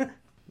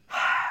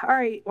 All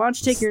right, why don't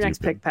you take your next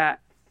Stupid. pick, Pat?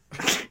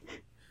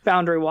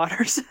 Boundary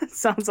Waters.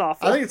 Sounds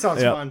awful. I think it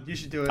sounds Yeah. fun. You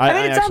should do it. I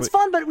mean, it sounds actually-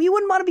 fun, but we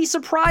wouldn't want to be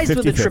surprised with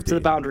a trip 50-50. to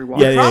the Boundary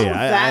Waters. Yeah, problem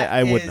yeah. with that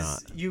I would is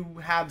not. You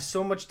have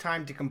so much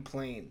time to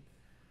complain,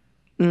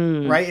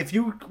 Mm. right? If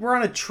you were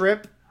on a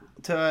trip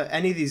to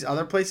any of these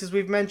other places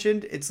we've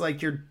mentioned, it's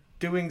like you're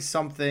doing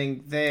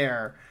something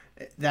there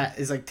that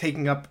is like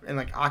taking up and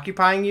like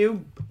occupying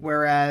you.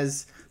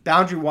 Whereas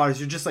Boundary Waters,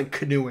 you're just like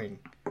canoeing.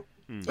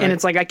 And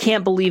it's like, I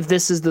can't believe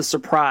this is the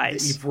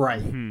surprise.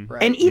 Right. Hmm.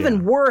 Right. And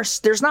even worse,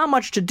 there's not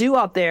much to do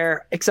out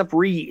there except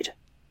read.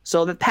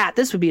 So that, Pat,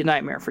 this would be a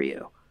nightmare for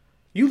you.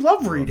 you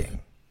love reading.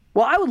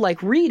 Well, I would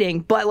like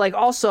reading, but like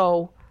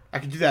also I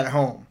could do that at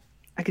home.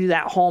 I could do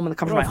that at home in the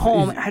comfort of my Well,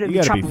 home. you- I had to you be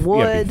gotta chopping you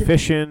gotta be wood.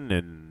 fishing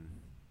and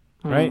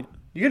right.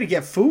 You got to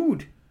get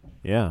food.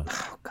 Yeah.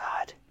 Oh God.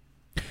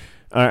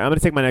 All right, I'm going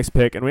to take my next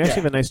pick, and we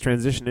actually have a nice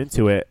transition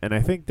into it. And I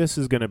think this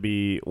is going to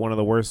be one of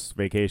the worst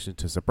vacations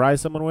to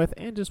surprise someone with,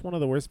 and just one of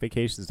the worst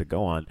vacations to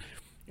go on.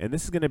 And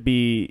this is going to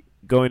be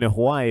going to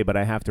Hawaii, but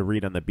I have to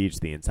read on the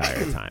beach the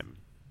entire time.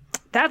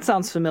 That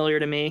sounds familiar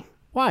to me.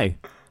 Why?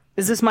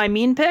 Is this my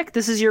mean pick?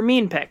 This is your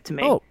mean pick to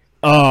me.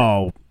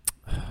 Oh.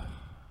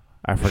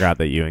 I forgot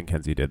that you and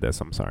Kenzie did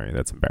this. I'm sorry.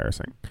 That's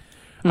embarrassing.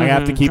 I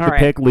have to keep all the right.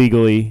 pick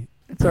legally.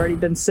 It's already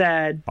been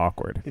said.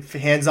 Awkward.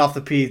 Hands off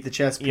the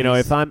chess piece. You know,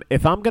 if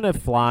I'm gonna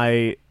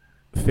fly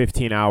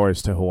 15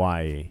 hours to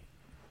Hawaii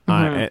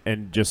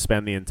and just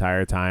spend the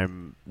entire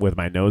time with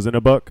my nose in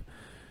a book,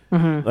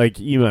 like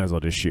you might as well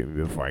just shoot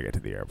me before I get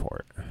to the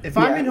airport. If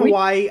I'm in we-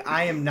 Hawaii,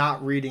 I am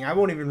not reading. I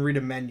won't even read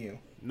a menu.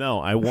 No,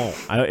 I won't.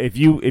 If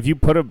you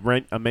put a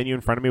menu in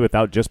front of me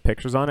without just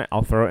pictures on it,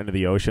 I'll throw it into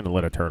the ocean and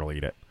let a turtle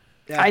eat it.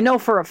 Yeah. I know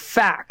for a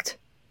fact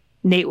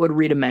Nate would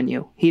read a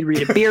menu. He'd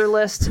read a beer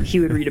list. He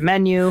would read a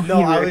menu. No,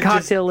 He'd I read would a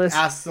cocktail just list.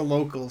 ask the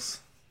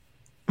locals.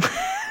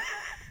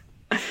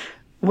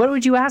 What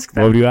would you ask What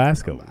them? would you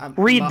ask him?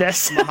 Read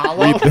this.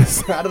 Mahalo? Read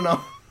this. I don't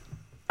know.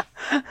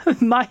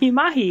 Mahi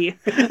mahi.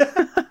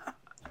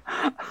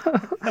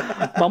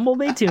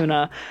 Bumblebee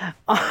tuna.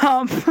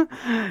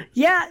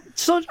 Yeah,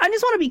 so I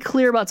just want to be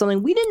clear about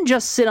something. We didn't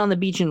just sit on the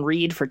beach and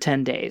read for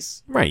 10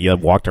 days. Right, you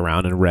walked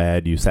around and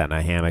read. You sat in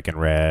a hammock and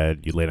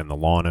read. You laid on the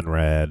lawn and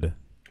read.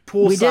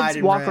 Poolside We did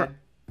and walk. red.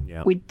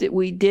 Yeah. We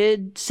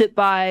did sit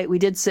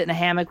in a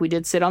hammock. We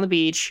did sit on the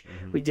beach.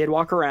 We did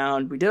walk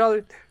around. We did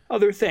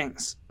other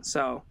things.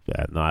 So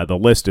Yeah, no, the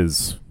list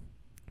is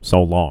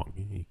so long.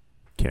 You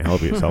can't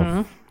help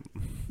yourself.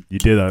 You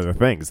did other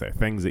things. There are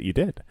things that you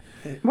did.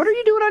 what are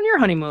you doing on your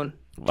honeymoon?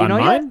 Do you On know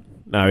mine?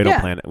 No, we don't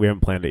Yeah. plan it. We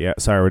haven't planned it yet.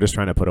 Sorry, we're just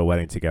trying to put a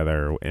wedding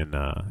together in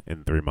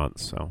 3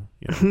 months. So,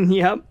 you know.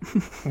 yet?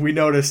 Yep. We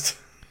noticed.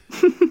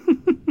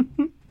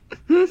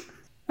 All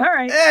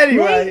right.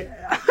 Anyway,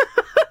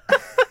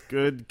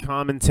 Good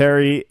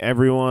commentary,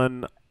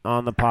 everyone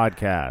on the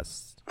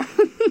podcast.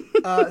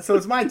 so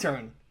it's my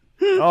turn.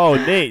 Oh,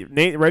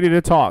 Nate, ready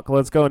to talk.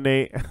 Let's go,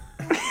 Nate.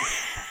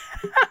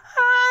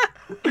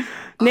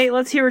 Nate,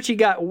 let's hear what you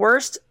got.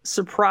 Worst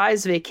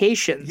surprise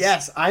vacations.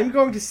 Yes, I'm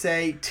going to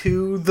say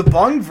to the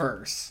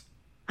Bungverse,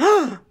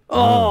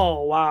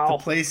 Oh, wow.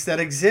 place that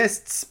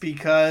exists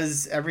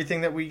because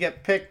everything that we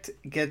get picked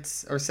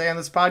gets or say on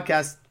this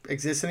podcast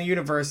exists in the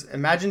universe.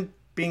 Imagine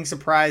being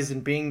surprised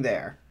and being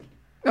there.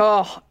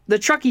 Oh, the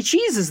Chuck E.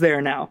 Cheese is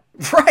there now.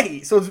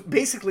 Right. So it's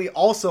basically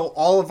also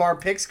all of our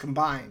picks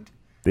combined.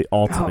 The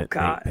ultimate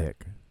God. Nate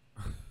pick.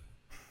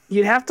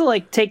 You'd have to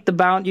take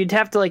You'd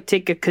have to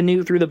take a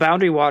canoe through the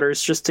Boundary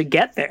Waters just to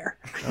get there.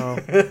 Oh,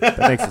 that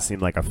makes it seem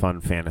like a fun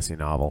fantasy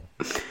novel.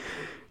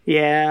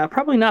 Yeah,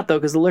 probably not though,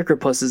 because the liquor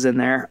puss is in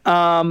there.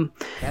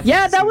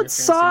 Yeah, that would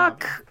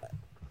suck.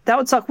 That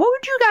would suck. What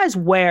would you guys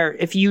wear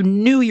if you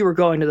knew you were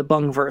going to the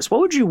Bungverse? What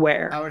would you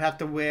wear? I would have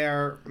to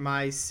wear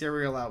my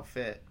cereal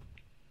outfit.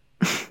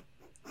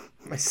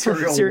 My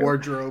cereal Cereal.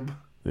 wardrobe.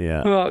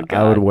 Yeah. Oh, I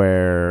God. would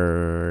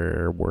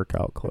wear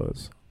workout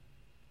clothes.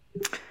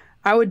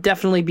 I would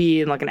definitely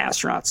be in like an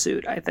astronaut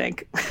suit, I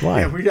think.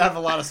 Why? Yeah, we'd have a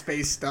lot of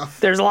space stuff.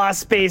 There's a lot of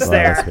space A lot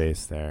there. of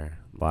space there.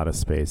 A lot of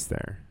space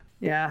there.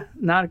 Yeah,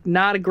 not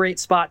a great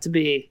spot to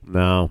be.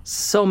 No.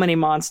 So many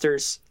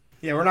monsters.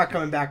 Yeah, we're not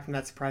coming back from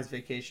that surprise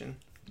vacation.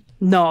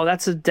 No,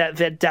 that's a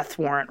death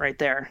warrant right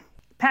there.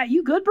 Pat,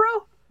 you good, bro?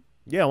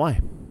 Yeah,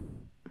 why?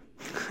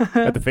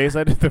 At the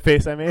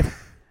face I made?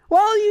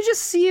 Well, you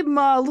just seem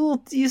a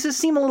little. You just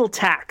seem a little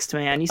taxed,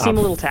 man. You seem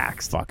a little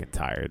taxed. Fucking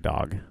tired,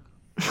 dog.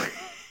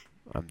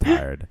 I'm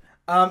tired.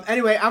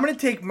 Anyway, I'm going to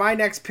take my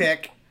next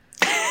pick.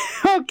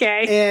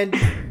 Okay. And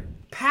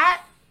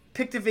Pat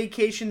picked a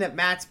vacation that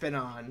Matt's been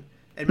on.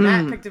 And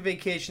Matt picked a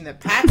vacation that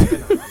Pat's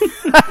been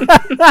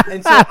on.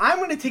 And so I'm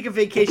going to take a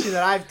vacation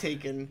that I've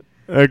taken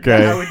that I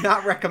Okay. would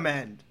not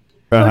recommend.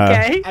 Uh-huh.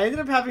 Okay. I ended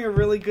up having a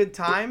really good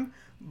time.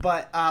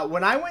 But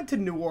when I went to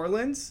New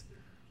Orleans,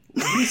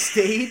 we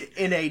stayed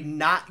in a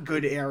not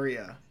good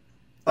area.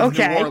 of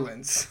Okay. New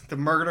Orleans, the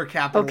murder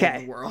capital of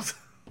Okay. the world.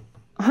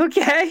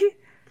 Okay.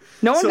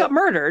 No one So- got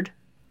murdered.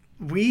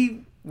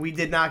 We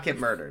did not get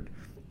murdered,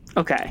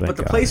 Okay. but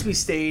the God. place we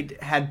stayed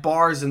had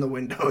bars in the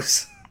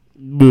windows,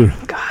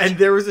 God. and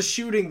there was a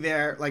shooting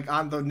there, like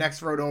on the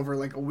next road over,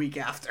 like a week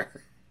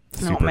after.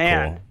 Super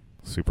man. cool.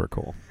 Super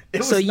cool. It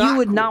was So you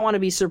would cool. not want to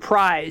be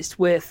surprised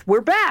with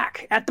 "We're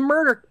back at the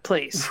murder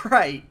place."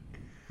 right.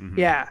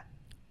 Yeah.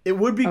 It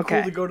would be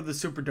Okay. cool to go to the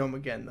Superdome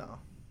again, though.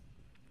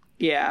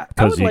 Yeah.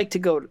 I 'Cause would you- like to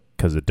go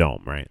Because the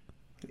dome, right?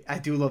 I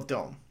do love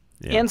Dome.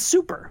 Yeah. and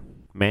super.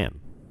 Man.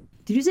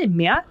 Did you say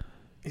Miat?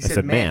 He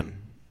said man.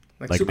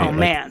 Like, Like Superman. Oh, Nate,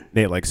 man.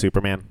 Nate, like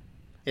Superman?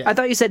 I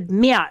thought you said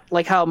Miat,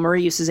 like how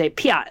Marie used to say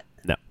Piat.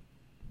 No.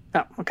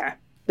 Oh, okay.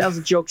 That was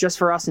a joke just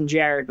for us and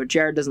Jared, but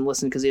Jared doesn't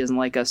listen because he doesn't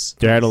like us.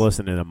 Jared will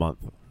listen in a month.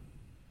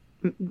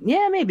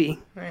 Yeah, maybe.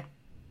 Eh.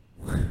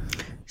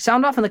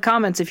 Sound off in the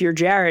comments if you're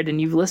Jared and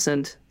you've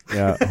listened.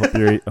 Yeah,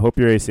 hope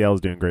your ACL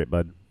is doing great,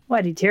 bud. Why,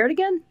 did he tear it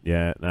again?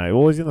 Yeah, no,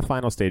 well, he's in the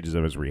final stages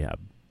of his rehab.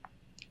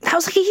 That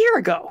was like a year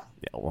ago.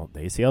 Yeah, well,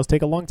 the ACLs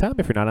take a long time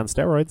if you're not on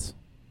steroids.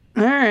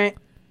 All right.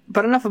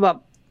 But enough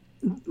about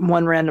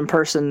one random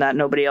person that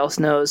nobody else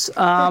knows.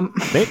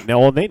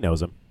 Nate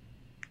knows him.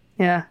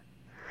 Yeah.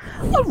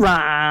 All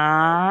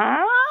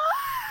right.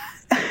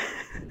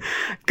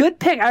 Good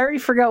pick. I already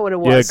forgot what it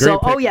was. Yeah, great so,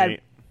 pick, oh yeah, Nate.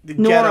 The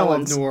New ghetto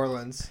Orleans. of New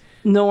Orleans.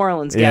 New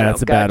Orleans. Yeah, ghetto.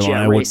 that's a bad Gotcha. one.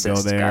 I wouldn't go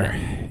Racist. there. Got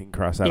it. You can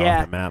cross that Yeah.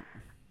 off the map.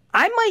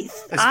 I might.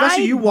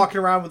 Especially I- you walking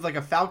around with like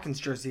a Falcons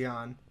jersey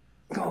on.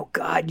 Oh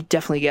God, you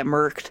definitely get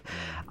murked.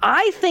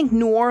 I think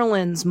New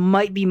Orleans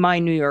might be my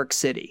New York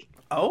City.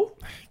 Oh?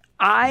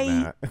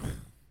 Matt.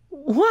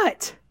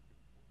 What?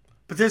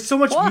 But there's so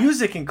much What?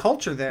 music and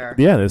culture there.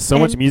 Yeah, there's so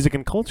much And music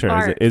and culture. Is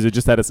art. it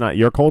just that it's not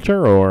your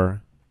culture,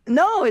 or?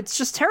 No, it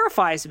just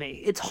terrifies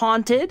me. It's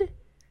haunted.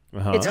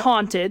 Uh-huh. It's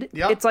haunted.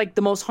 Yep. It's like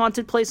the most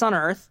haunted place on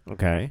earth,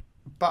 Okay.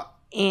 But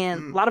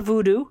and a lot of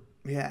voodoo.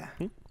 yeah.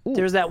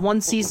 There's that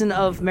one season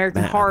of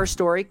American Man. Horror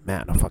Story.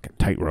 Man, a fucking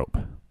tightrope.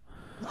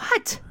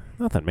 What?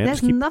 Nothing, man. There's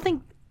Just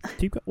nothing.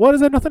 what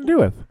does that nothing to do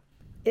with?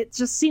 It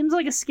just seems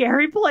like a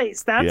scary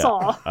place. That's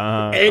all.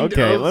 End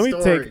Okay, of let me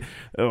story. take.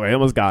 Oh, I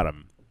almost got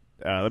him.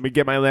 Let me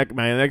get my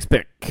next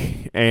pick,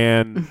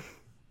 and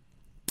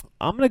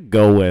I'm gonna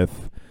go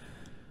with.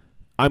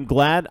 I'm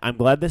glad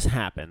this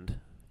happened,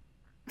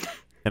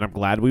 and I'm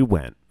glad we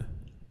went.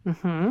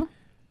 Mm-hmm.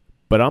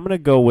 But I'm gonna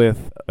go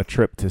with a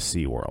trip to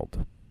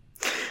SeaWorld.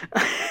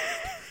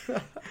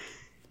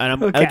 And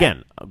I'm Okay.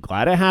 again, I'm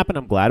glad it happened.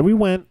 I'm glad we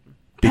went.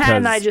 Because Pat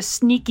and I just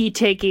sneaky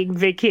taking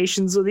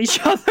vacations with each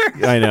other.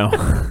 I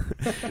know.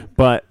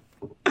 But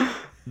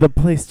the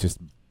place just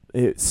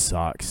it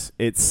sucks.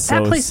 It's so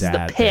That place sad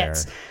is the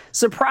pits. there.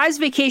 Surprise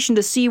vacation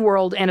to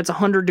SeaWorld and it's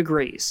 100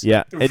 degrees.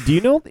 Yeah. And do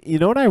you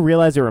know what I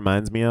realize it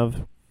reminds me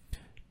of?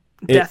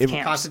 Death it,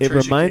 camps. it Concentration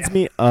reminds camp.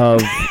 me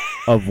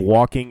of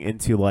walking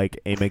into like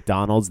a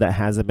McDonald's that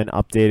hasn't been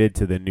updated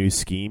to the new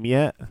scheme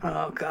yet.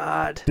 Oh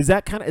God. Is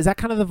that kind of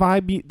the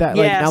vibe that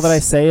like now Yes. that I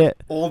say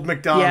it, Old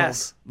McDonald's.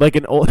 Yes. like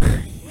an old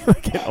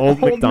like an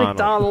old Old McDonald's.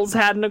 McDonald's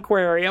had an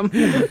aquarium.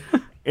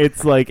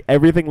 It's like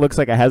everything looks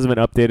like it hasn't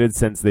been updated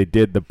since they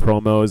did the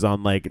promos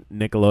on like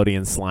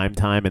Nickelodeon Slime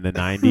Time in the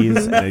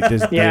 90s, and it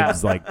just Yeah.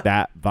 gives like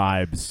that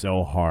vibe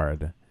so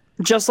hard.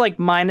 Just like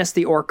minus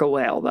the orca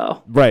whale,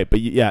 though. Right, but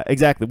yeah,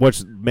 exactly,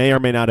 which may or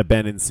may not have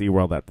been in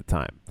SeaWorld at the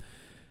time.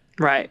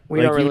 Right. We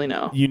Like, don't really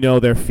know. You know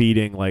they're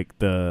feeding like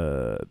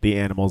the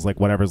animals like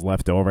whatever's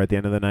left over at the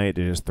end of the night.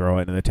 They just throw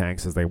it into the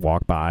tanks as they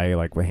walk by,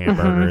 like with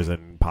hamburgers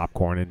and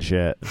popcorn and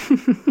shit.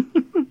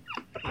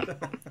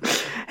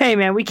 Hey,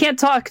 man, we can't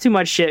talk too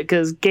much shit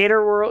because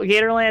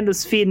Gatorland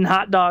was feeding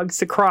hot dogs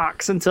to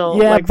Crocs until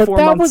Yeah, like but 4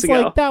 that months was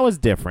ago. like that was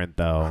different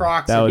though.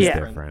 Crocs that are was Yeah.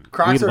 different.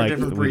 Crocs We are a liked-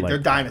 different we breed. They're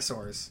liked that.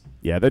 dinosaurs.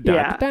 Yeah, they're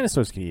Yeah.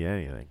 dinosaurs can eat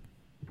anything.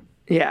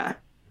 Yeah.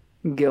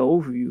 Go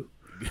over you.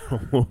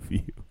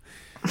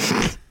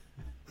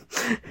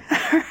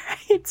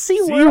 It's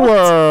SeaWorld.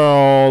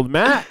 SeaWorld,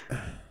 Matt.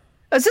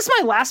 Is this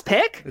my last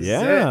pick? This is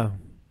Yeah. it.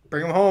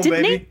 Bring them home, Did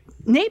baby.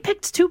 Nate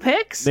picked 2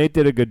 picks? Nate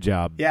did a good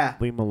job. Yeah.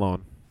 Leave him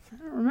alone. I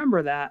don't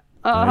remember that.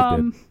 I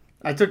did.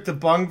 I took the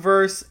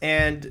Bungverse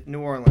and New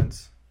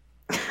Orleans.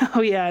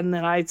 Oh yeah, and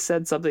then I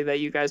said something that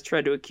you guys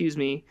tried to accuse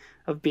me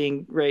of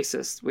being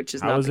racist, which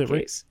is How not was the it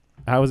case.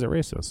 How is it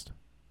racist?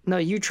 No,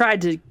 you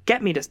tried to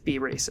get me to be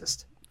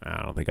racist,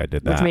 I don't think I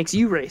did which that. makes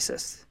you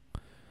racist.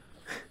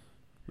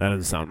 That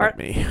doesn't sound All like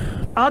me.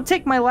 I'll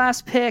take my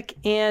last pick,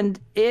 and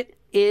it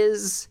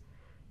is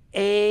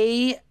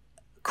a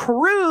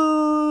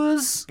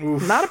cruise,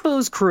 not a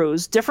booze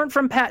cruise. Different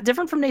from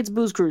Nate's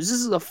booze cruise. This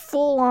is a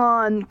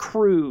full-on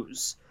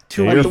cruise,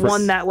 Two Yeah, like you're the fr-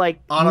 one that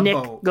like On a Nick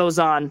boat. goes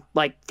on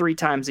like 3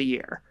 times a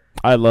year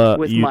I love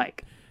with you.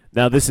 Mike.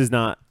 Now this is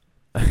not.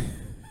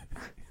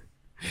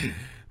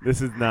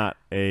 This is not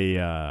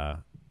a.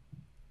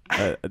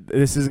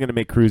 This isn't going to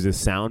make cruises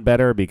sound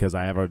better because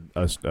I have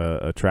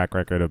a track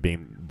record of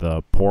being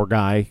the poor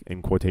guy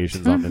in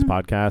quotations on this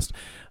podcast.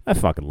 I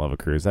fucking love a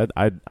cruise.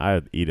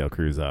 I'd eat a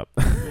cruise up.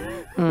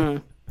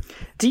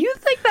 Do you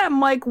think that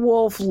Mike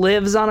Wolf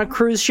lives on a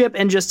cruise ship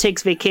and just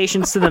takes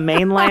vacations to the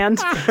mainland?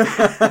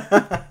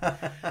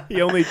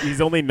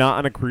 He's only not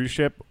on a cruise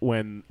ship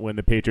when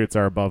the Patriots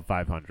are above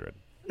 500.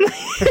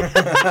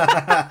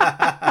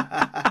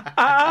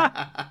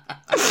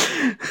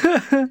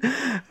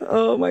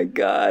 Oh my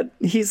God.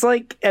 He's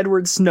like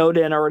Edward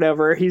Snowden or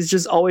whatever. He's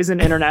just always in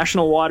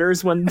international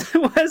waters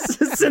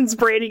since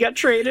Brady got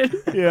traded.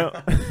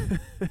 Yeah.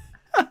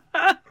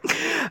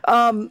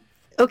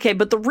 Okay,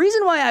 but the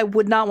reason why I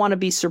would not want to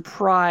be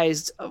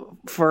surprised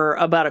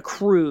about a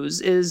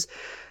cruise is,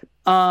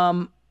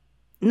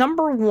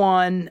 number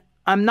one,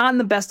 I'm not in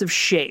the best of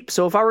shape.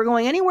 So if I were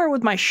going anywhere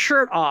with my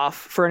shirt off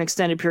for an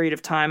extended period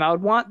of time, I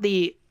would want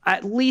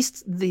at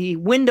least the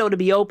window to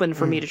be open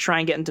for me to try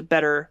and get into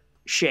better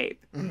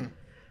shape.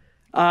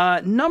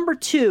 Number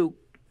two,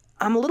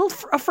 I'm a little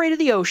afraid of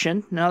the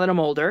ocean now that I'm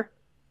older,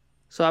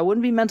 so I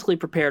wouldn't be mentally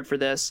prepared for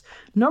this.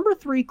 Number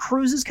three,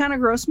 cruises kind of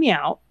gross me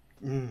out.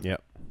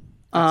 Yep.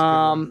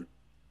 And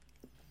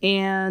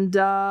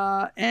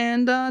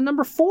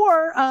number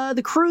four,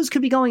 the cruise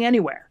could be going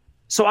anywhere,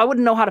 so I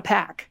wouldn't know how to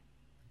pack.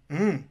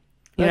 You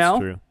know?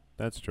 True.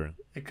 That's true.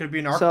 It could be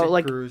an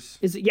Arctic cruise.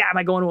 Am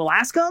I going to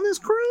Alaska on this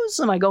cruise?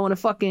 Am I going to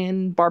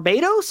fucking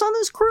Barbados on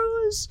this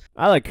cruise?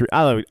 I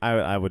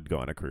would go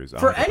on a cruise.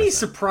 For 100%. any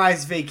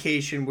surprise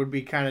vacation would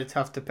be kind of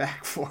tough to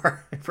pack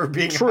for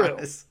being True.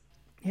 honest.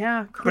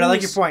 Yeah, cruise. But I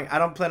like your point. I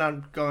don't plan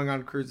on going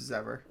on cruises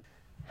ever.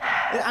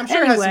 I'm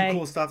sure it has some Anyway.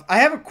 cool stuff. I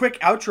have a quick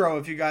outro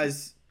if you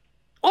guys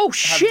Oh have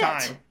shit!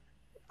 time.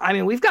 I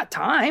mean, we've got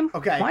time.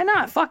 Okay. Why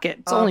not? Fuck it.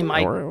 It's only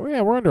Mike.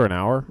 We're under an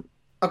hour.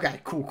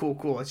 Okay,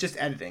 cool. It's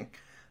just editing.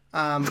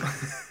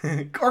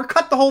 Or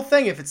cut the whole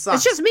thing if it sucks.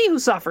 It's just me who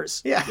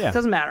suffers. Yeah. It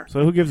doesn't matter.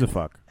 So who gives a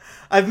fuck?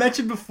 I've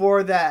mentioned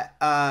before that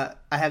I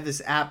have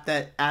this app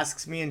that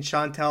asks me and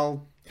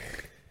Chantel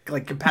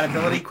like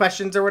compatibility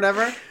questions or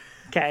whatever.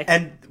 Okay.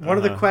 And one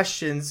of the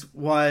questions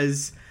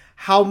was,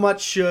 how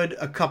much should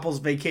a couple's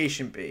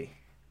vacation be?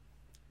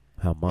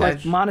 How much? Like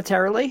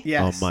monetarily?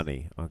 Yes. Oh,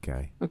 money.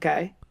 Okay.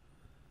 Okay.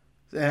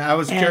 And I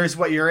was curious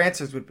what your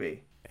answers would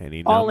be.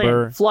 Any All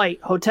number? in. Flight,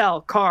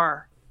 hotel,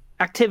 car,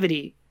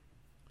 activity.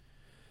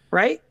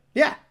 Right?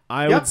 Yeah.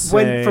 I would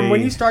say from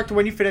when you start to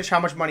when you finish, how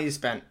much money you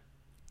spent.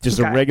 just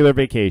Okay. a regular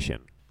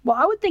vacation. Well,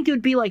 I would think it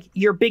would be like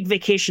your big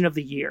vacation of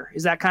the year.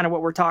 Is that kind of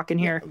what we're talking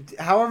here?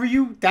 However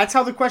that's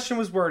how the question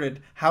was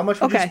worded. How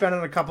much would you Okay. spend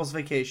on a couple's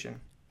vacation?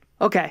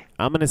 Okay.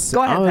 I'm gonna say.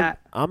 Go ahead, Pat.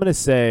 I'm gonna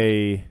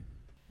say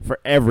for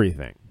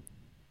everything,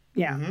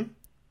 Yeah.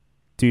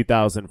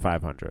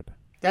 2,500.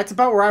 That's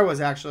about where I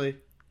was actually.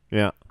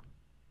 Yeah.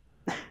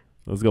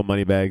 Let's go,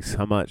 money bags.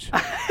 How much?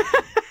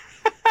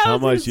 How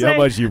much? say- How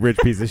much? You rich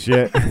piece of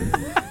shit.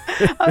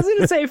 I was going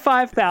to say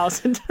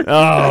 5,000.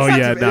 Oh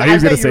yeah, no, he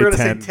was gonna say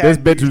 10. This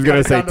bitch was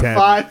gonna say 10.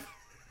 5.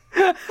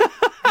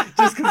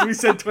 Just because we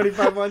said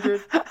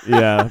 2,500.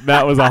 Yeah,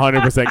 Matt was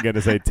 100%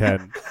 gonna say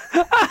 10.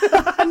 No.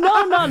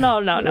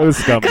 It was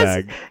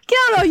scumbag.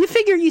 No, you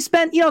figure you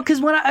spent,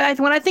 because when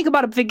I think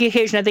about a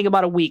vacation, I think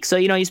about a week. So,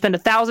 you spend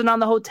 1,000 on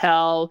the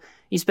hotel,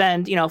 you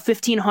spend,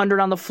 1,500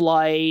 on the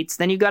flights,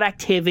 then you've got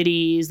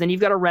activities, then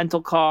you've got a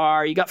rental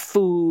car, you got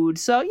food.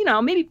 So,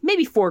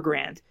 maybe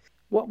 $4,000.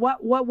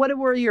 What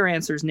were your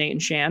answers, Nate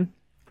and Shan?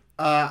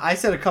 I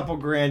said a couple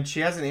grand. She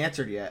hasn't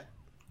answered yet.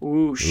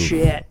 Ooh,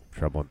 shit.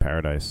 Trouble in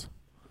paradise.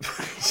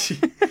 She's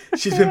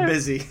been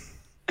busy.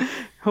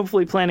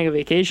 Hopefully planning a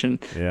vacation.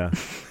 Yeah.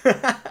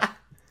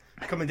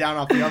 Coming down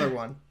off the other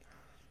one.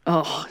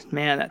 Oh,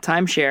 man, that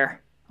timeshare.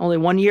 Only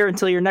 1 year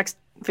until your next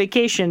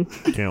vacation.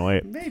 Can't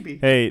wait. Maybe.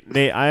 Hey,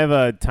 Nate, I have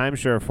a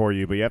timeshare for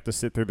you, but you have to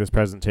sit through this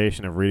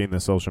presentation of reading the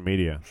social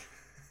media.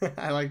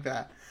 I like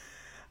that.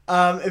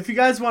 If you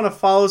guys want to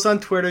follow us on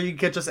Twitter, you can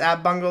catch us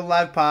at Bungalow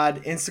Live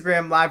Pod,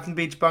 Instagram Live from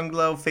the Beach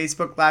Bungalow,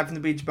 Facebook Live from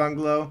the Beach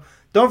Bungalow.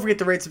 Don't forget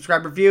to rate,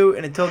 subscribe, review,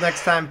 and until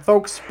next time,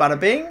 folks, bada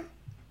bing.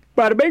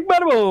 Bada bing,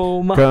 bada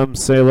boom. Come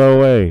sail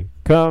away.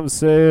 Come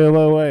sail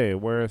away.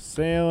 We're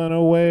sailing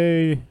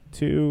away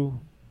to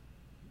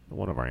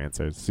one of our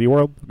answers.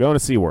 SeaWorld? Going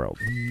to SeaWorld.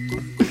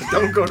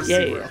 Don't go to Yeah.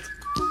 SeaWorld.